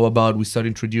 how about we start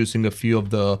introducing a few of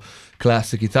the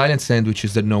classic Italian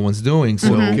sandwiches that no one's doing.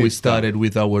 So we started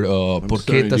with our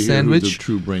porchetta sandwich. The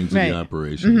true brains of the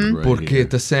operation. Right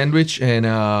porchetta sandwich, and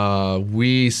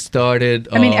we started.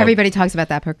 Everybody talks about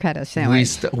that porchetta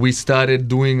sandwich. We started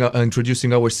doing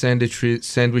introducing our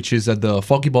sandwiches at the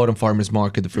Foggy Bottom Farmers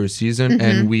Market the first season,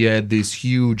 and we had this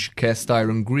huge cast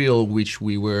iron grill, which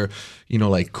we were,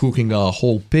 cooking a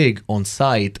whole pig on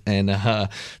site, and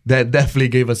that definitely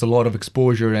gave us a lot of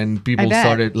exposure, and people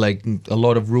started a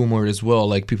lot of rumor as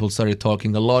well. People started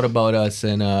talking a lot about us,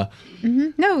 and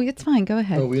no, it's fine. Go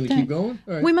ahead. Oh, we're gonna keep going.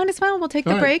 All right. We might as well. We'll take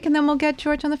the break, and then we'll get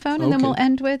George on the phone, and then we'll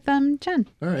end with Jen.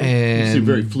 All right. And it's a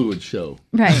very fluid show.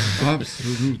 Right.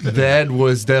 Absolutely. That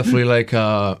was definitely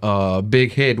a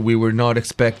big hit. We were not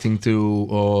expecting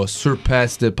to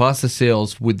surpass the pasta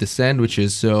sales with the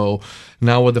sandwiches. So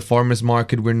now at the farmers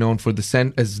market, we're known for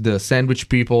as the sandwich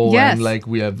people, and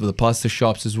we have the pasta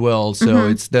shops as well. So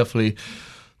it's definitely.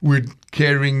 We're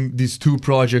carrying these two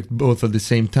projects both at the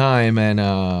same time,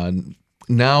 and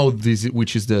now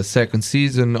which is the second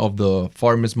season of the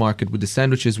farmers market with the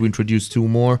sandwiches, we introduced two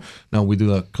more. Now we do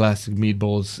the classic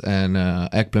meatballs and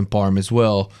eggplant parm as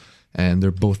well, and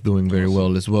they're both doing very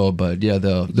well as well. But yeah,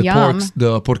 the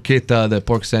porchetta, the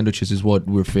pork sandwiches is what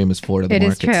we're famous for at the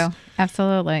markets. It is true.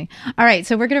 Absolutely. All right,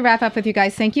 so we're going to wrap up with you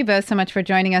guys. Thank you both so much for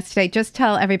joining us today. Just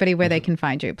tell everybody where they can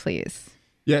find you, please.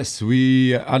 Yes,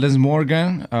 we Adams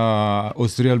Morgan,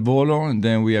 Osteria Al Volo, and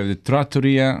then we have the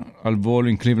Trattoria Al Volo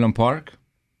in Cleveland Park,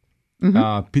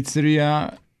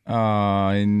 Pizzeria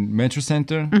in Metro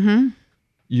Center,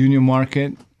 Union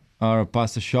Market, our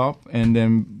pasta shop, and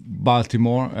then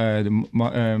Baltimore, the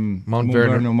Mount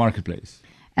Vernon Marketplace.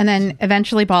 And then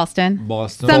eventually Boston.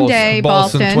 Someday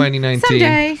Boston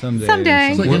 2019.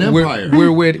 Someday. It's like an empire.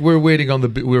 We're waiting on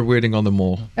the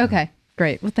mall. Okay.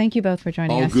 Great. Well, thank you both for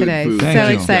joining us today. Food. So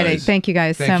exciting. Thank you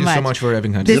guys so much. Thank you so much for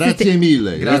having us. Grazie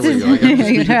mille. Grazie. I got to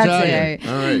speak Italian.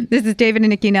 All right. This is David and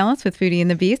Nikki Nellis with Foodie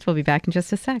and the Beast. We'll be back in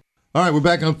just a sec. All right, we're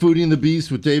back on Foodie and the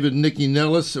Beast with David and Nikki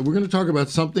Nellis. We're going to talk about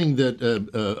something that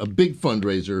a big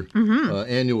fundraiser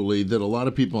annually that a lot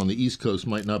of people on the East Coast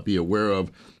might not be aware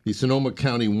of, the Sonoma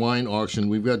County Wine Auction.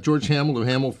 We've got George Hamill of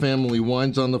Hamill Family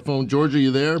Wines on the phone. George, are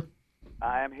you there?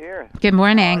 I am here. Good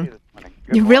morning. How are you this morning?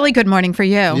 Good morning. Really good morning for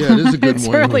you. Yeah, it is a good it's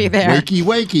morning. early there.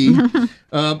 Wakey.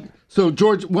 So,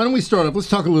 George, why don't we start off? Let's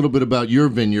talk a little bit about your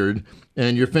vineyard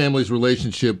and your family's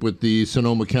relationship with the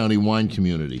Sonoma County wine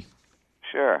community.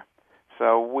 Sure.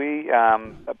 So we,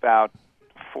 about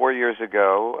 4 years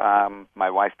ago, my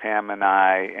wife Pam and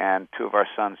I and two of our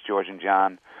sons, George and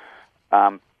John,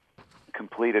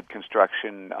 completed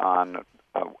construction on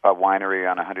a winery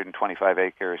on 125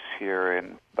 acres here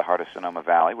in the heart of Sonoma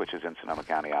Valley, which is in Sonoma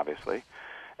County, obviously,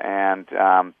 and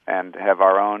have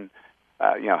our own,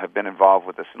 have been involved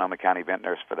with the Sonoma County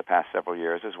Vintners for the past several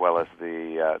years, as well as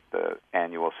the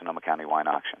annual Sonoma County Wine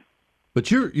Auction. But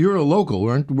you're a local,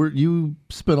 you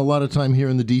spent a lot of time here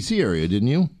in the D.C. area, didn't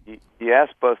you? Yes,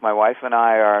 both my wife and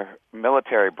I are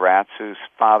military brats whose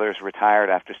fathers retired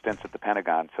after stints at the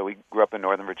Pentagon, so we grew up in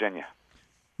Northern Virginia.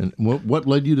 And what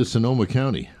led you to Sonoma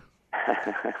County?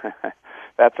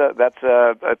 It's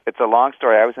a long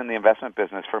story. I was in the investment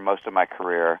business for most of my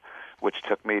career, which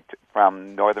took me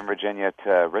from Northern Virginia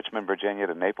to Richmond, Virginia,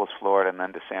 to Naples, Florida, and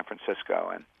then to San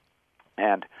Francisco.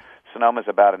 And Sonoma is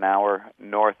about an hour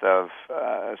north of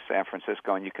San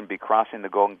Francisco, and you can be crossing the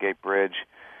Golden Gate Bridge,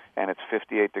 and it's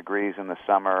 58 degrees in the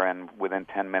summer, and within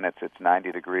 10 minutes it's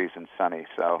 90 degrees and sunny.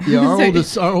 So yeah,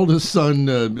 our oldest son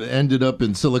ended up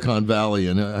in Silicon Valley,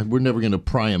 and we're never going to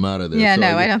pry him out of there. Yeah,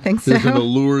 so I don't think so. There's an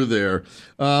allure there.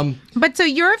 But so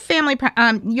your family,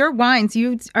 your wines,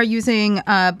 you are using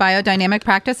biodynamic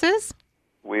practices?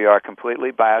 We are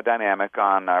completely biodynamic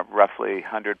on roughly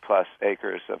 100-plus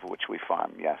acres of which we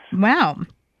farm, yes. Wow.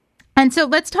 And so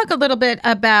let's talk a little bit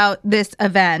about this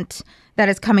event that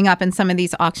is coming up in some of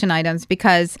these auction items,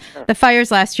 because the fires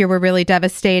last year were really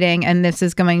devastating, and this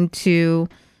is going to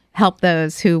help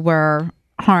those who were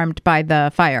harmed by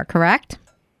the fire, correct?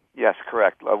 Yes,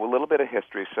 correct. A little bit of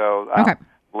history. So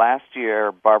last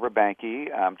year, Barbara Banke,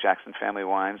 Jackson Family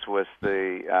Wines, was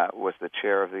the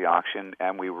chair of the auction,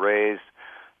 and we raised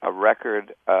a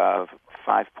record of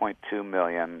 $5.2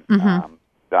 million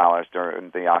dollars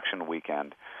during the auction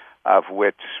weekend, of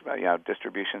which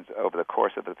distributions over the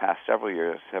course of the past several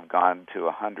years have gone to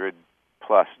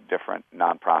 100-plus different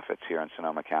nonprofits here in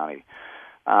Sonoma County.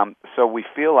 So we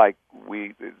feel like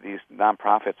these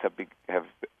nonprofits have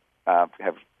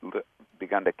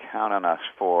begun to count on us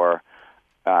for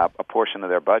a portion of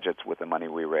their budgets with the money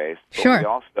we raised. Sure. But we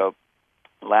also,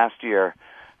 last year,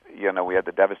 we had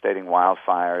the devastating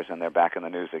wildfires, and they're back in the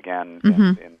news again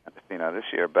in this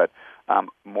year. But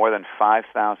more than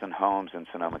 5,000 homes in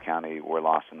Sonoma County were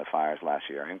lost in the fires last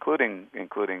year, including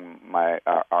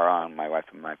our own, my wife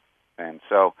and and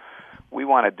so we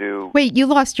want to do. Wait, you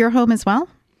lost your home as well?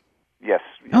 Yes.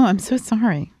 Oh, I'm so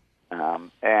sorry.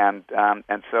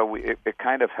 And so it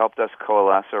kind of helped us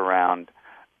coalesce around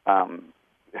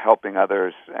helping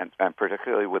others, and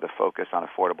particularly with a focus on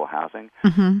affordable housing.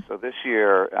 So this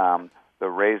year, the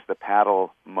Raise the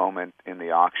Paddle moment in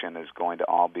the auction is going to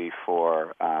all be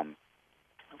for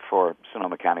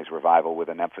Sonoma County's revival, with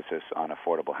an emphasis on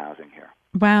affordable housing here.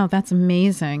 Wow, that's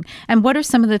amazing. And what are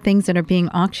some of the things that are being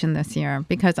auctioned this year?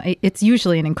 Because it's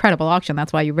usually an incredible auction.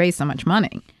 That's why you raise so much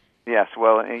money. Yes,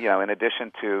 well, in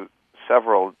addition to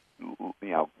several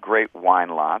great wine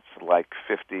lots, like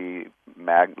 50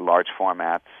 large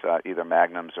formats, either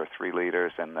magnums or 3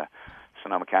 liters, and the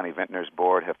Sonoma County Vintners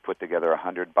Board have put together a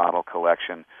 100-bottle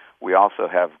collection. We also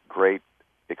have great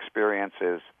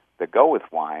experiences that go with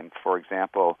wine. For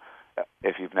example,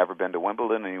 if you've never been to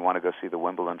Wimbledon and you want to go see the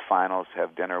Wimbledon finals,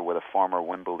 have dinner with a former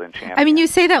Wimbledon champion. I mean, you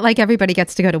say that like everybody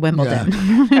gets to go to Wimbledon.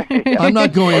 Yeah. I'm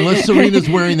not going. Unless Serena's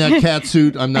wearing that cat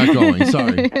suit, I'm not going.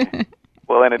 Sorry.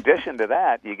 Well, in addition to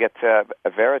that, you get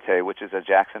Verite, which is a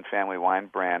Jackson Family Wine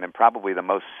brand, and probably the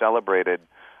most celebrated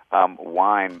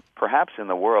wine, perhaps in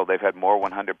the world. They've had more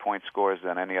 100-point scores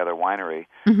than any other winery.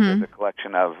 There's a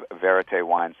collection of Verite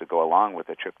wines that go along with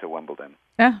the trip to Wimbledon.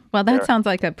 Yeah, well, that sounds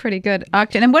like a pretty good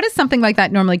auction. And what does something like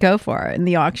that normally go for in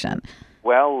the auction?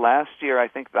 Well, last year, I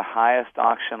think the highest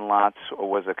auction lots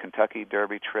was a Kentucky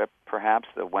Derby trip, perhaps,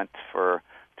 that went for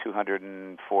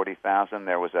 $240,000.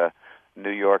 There was a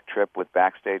New York trip with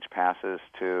backstage passes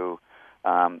to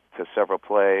several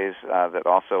plays that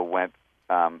also went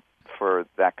for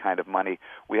that kind of money.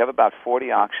 We have about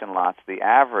 40 auction lots. The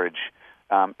average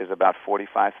is about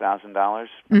 $45,000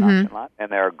 an auction lot, and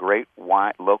there are great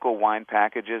local wine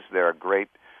packages. There are great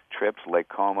trips, Lake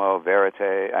Como,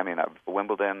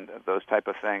 Wimbledon, those type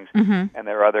of things. Mm-hmm. And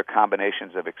there are other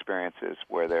combinations of experiences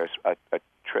where there's a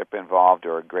trip involved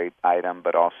or a great item,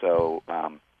 but also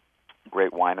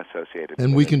great wine associated.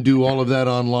 And we can do all of that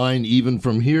online, even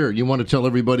from here. You want to tell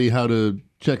everybody how to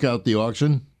check out the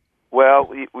auction? Well,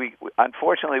 we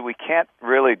unfortunately we can't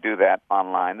really do that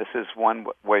online. This is one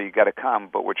where you got to come,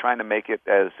 but we're trying to make it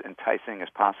as enticing as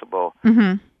possible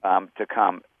to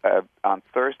come. On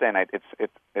Thursday night,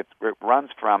 it runs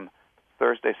from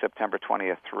Thursday, September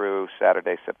 20th through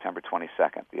Saturday, September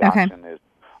 22nd. The auction is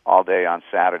all day on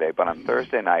Saturday, but on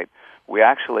Thursday night, we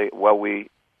actually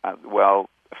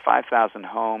 5,000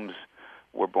 homes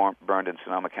were burned in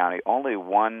Sonoma County. Only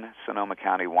one Sonoma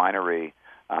County winery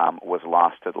was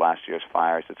lost to last year's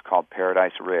fires. It's called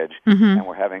Paradise Ridge, and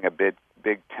we're having a big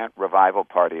tent revival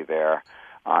party there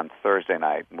on Thursday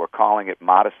night. We're calling it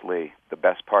modestly the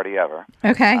best party ever.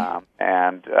 Okay.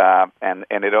 And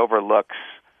it overlooks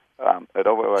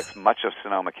much of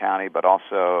Sonoma County, but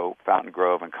also Fountain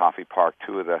Grove and Coffee Park,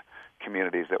 two of the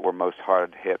communities that were most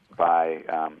hard hit by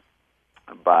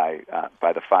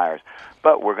the fires.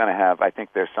 But we're going to have, I think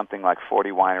there's something like 40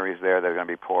 wineries there that are going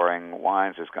to be pouring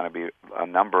wines. There's going to be a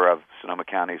number of Sonoma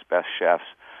County's best chefs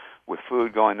with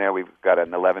food going there. We've got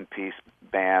an 11-piece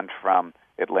band from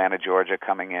Atlanta, Georgia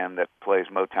coming in that plays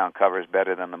Motown covers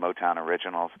better than the Motown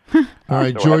originals. All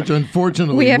right, George,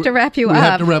 unfortunately, we have to wrap you up. We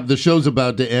have to wrap. The show's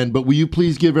about to end, but will you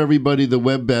please give everybody the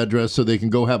web address so they can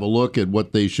go have a look at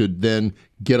what they should then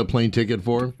get a plane ticket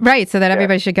for? Right, so that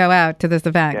everybody should go out to this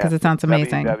event because it sounds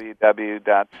amazing.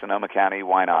 www.Sonoma County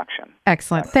Wine Auction.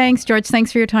 Excellent. Thanks, George.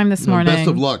 Thanks for your time this morning. Best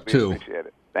of luck, too. Appreciate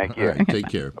it. Thank you. All right, take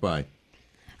care. Bye.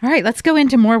 All right, let's go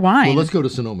into more wine. Well, let's go to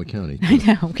Sonoma County. I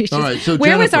know. All right, so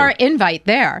where was Jennifer, our invite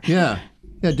there? Yeah,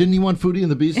 didn't you want Foodie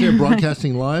and the Beast there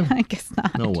broadcasting live? I guess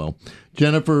not. Oh, well.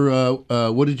 Jennifer,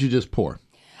 what did you just pour?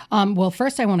 Well,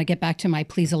 first I want to get back to my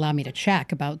please allow me to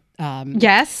check about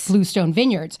yes, Bluestone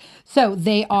Vineyards. So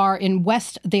they are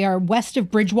west of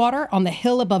Bridgewater on the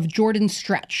hill above Jordan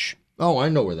Stretch. Oh, I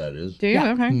know where that is. Do you?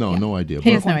 Yeah. Okay. No idea.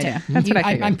 He has no idea. That's what I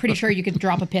figured. I'm pretty sure you could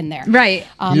drop a pin there. Right.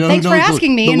 Thanks for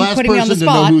asking me and putting me on the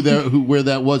spot. The last person to know where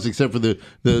that was, except for the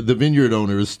vineyard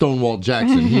owner, is Stonewall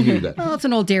Jackson. He knew that. Well, it's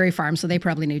an old dairy farm, so they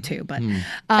probably knew too. But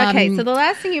okay, so the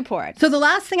last thing you poured. So the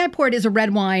last thing I poured is a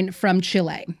red wine from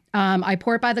Chile. I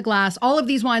pour it by the glass. All of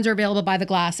these wines are available by the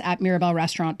glass at Mirabelle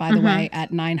Restaurant, by the way,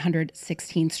 at 900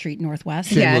 16th Street Northwest.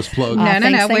 Shameless plug.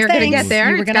 No. We're going to get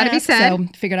there. It's got to be said. So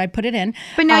figured I'd put it in.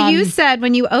 But now you said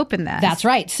when you opened this. That's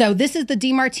right. So this is the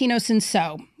DiMartino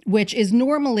Cinsault, which is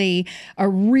normally a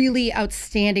really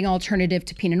outstanding alternative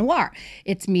to Pinot Noir.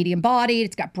 It's medium bodied.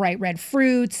 It's got bright red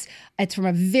fruits. It's from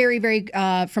a very, very,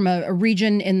 from a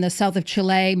region in the south of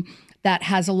Chile that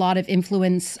has a lot of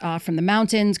influence from the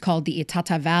mountains called the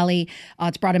Itata Valley.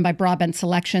 It's brought in by Broadbent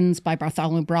Selections by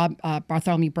Bartholomew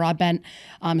Broadbent.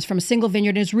 It's from a single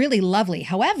vineyard and is really lovely.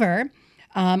 However,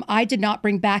 I did not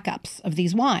bring backups of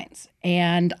these wines,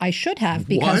 and I should have,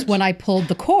 because when I pulled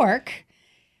the cork,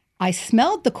 I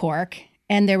smelled the cork,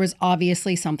 and there was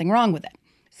obviously something wrong with it.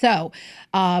 So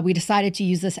we decided to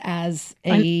use this as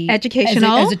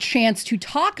educational, as a chance to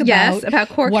talk about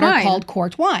corked what wine. are called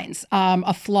corked wines.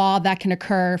 A flaw that can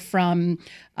occur from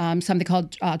something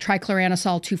called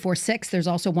trichloroanisole 2,4,6. There's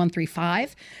also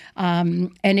 1,3,5,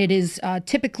 and it is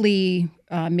typically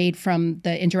made from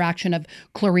the interaction of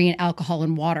chlorine, alcohol,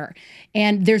 and water.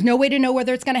 And there's no way to know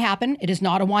whether it's going to happen. It is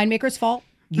not a winemaker's fault.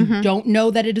 You don't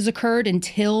know that it has occurred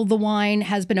until the wine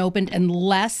has been opened,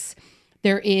 unless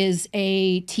there is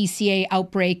a TCA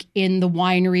outbreak in the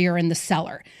winery or in the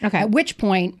cellar. Okay. At which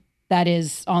point, that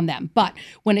is on them. But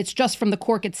when it's just from the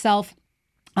cork itself,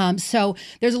 so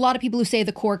there's a lot of people who say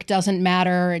the cork doesn't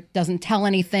matter, it doesn't tell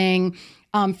anything.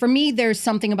 For me, there's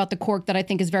something about the cork that I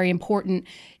think is very important.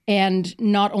 And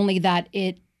not only that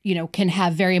it can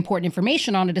have very important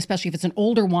information on it, especially if it's an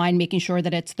older wine, making sure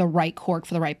that it's the right cork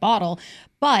for the right bottle.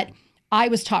 But I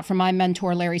was taught from my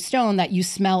mentor, Larry Stone, that you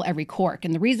smell every cork.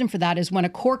 And the reason for that is when a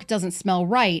cork doesn't smell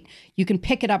right, you can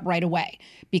pick it up right away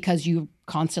because you're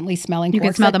constantly smelling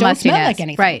corks that don't smell like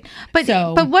anything. Right. But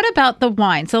what about the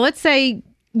wine? So let's say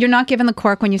you're not given the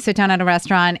cork when you sit down at a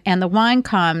restaurant and the wine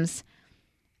comes.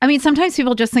 I mean, sometimes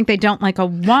people just think they don't like a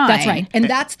wine. That's right. And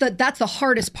that's the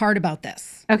hardest part about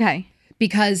this. Okay.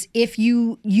 Because if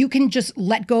you can just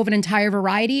let go of an entire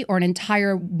variety or an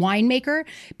entire winemaker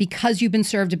because you've been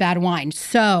served a bad wine.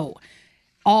 So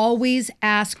always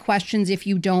ask questions if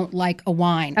you don't like a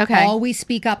wine. Okay. Always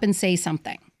speak up and say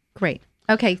something. Great.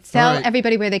 Okay, tell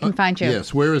everybody where they can find you.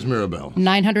 Yes, where is Mirabelle?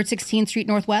 916th Street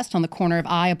Northwest on the corner of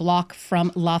a block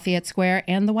from Lafayette Square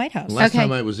and the White House. Last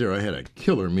time I was there, I had a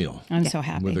killer meal. I'm so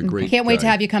happy. With a great Can't wait to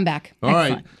have you come back. All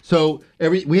right. So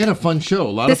we had a fun show. A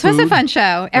lot of food. This was a fun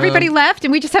show. Everybody left,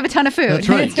 and we just have a ton of food. That's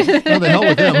right. Oh, the hell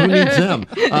with them. Who needs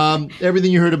them?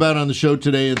 Everything you heard about on the show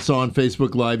today and saw on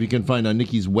Facebook Live, you can find on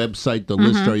Nikki's website,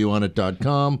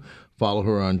 thelistareyouonit.com. Follow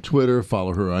her on Twitter.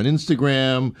 Follow her on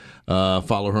Instagram.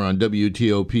 Follow her on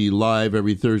WTOP Live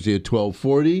every Thursday at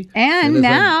 12:40. And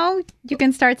now you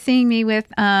can start seeing me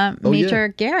with Major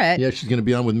Garrett. Yeah, she's going to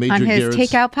be on with Major Garrett. On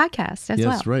his Takeout podcast as well.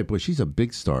 That's right. Boy, she's a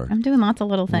big star. I'm doing lots of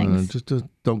little things. Just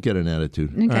don't get an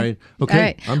attitude. Okay. All right. Okay. All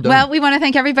right. I'm done. Well, we want to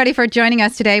thank everybody for joining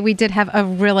us today. We did have a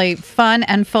really fun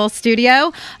and full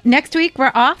studio. Next week,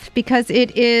 we're off because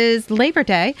it is Labor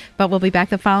Day, but we'll be back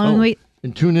the following week.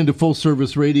 And tune into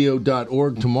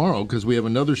fullserviceradio.org tomorrow because we have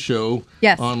another show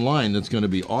online that's going to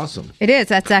be awesome. It is.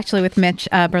 That's actually with Mitch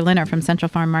Berliner from Central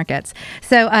Farm Markets.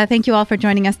 So thank you all for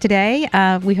joining us today.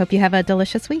 We hope you have a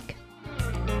delicious week.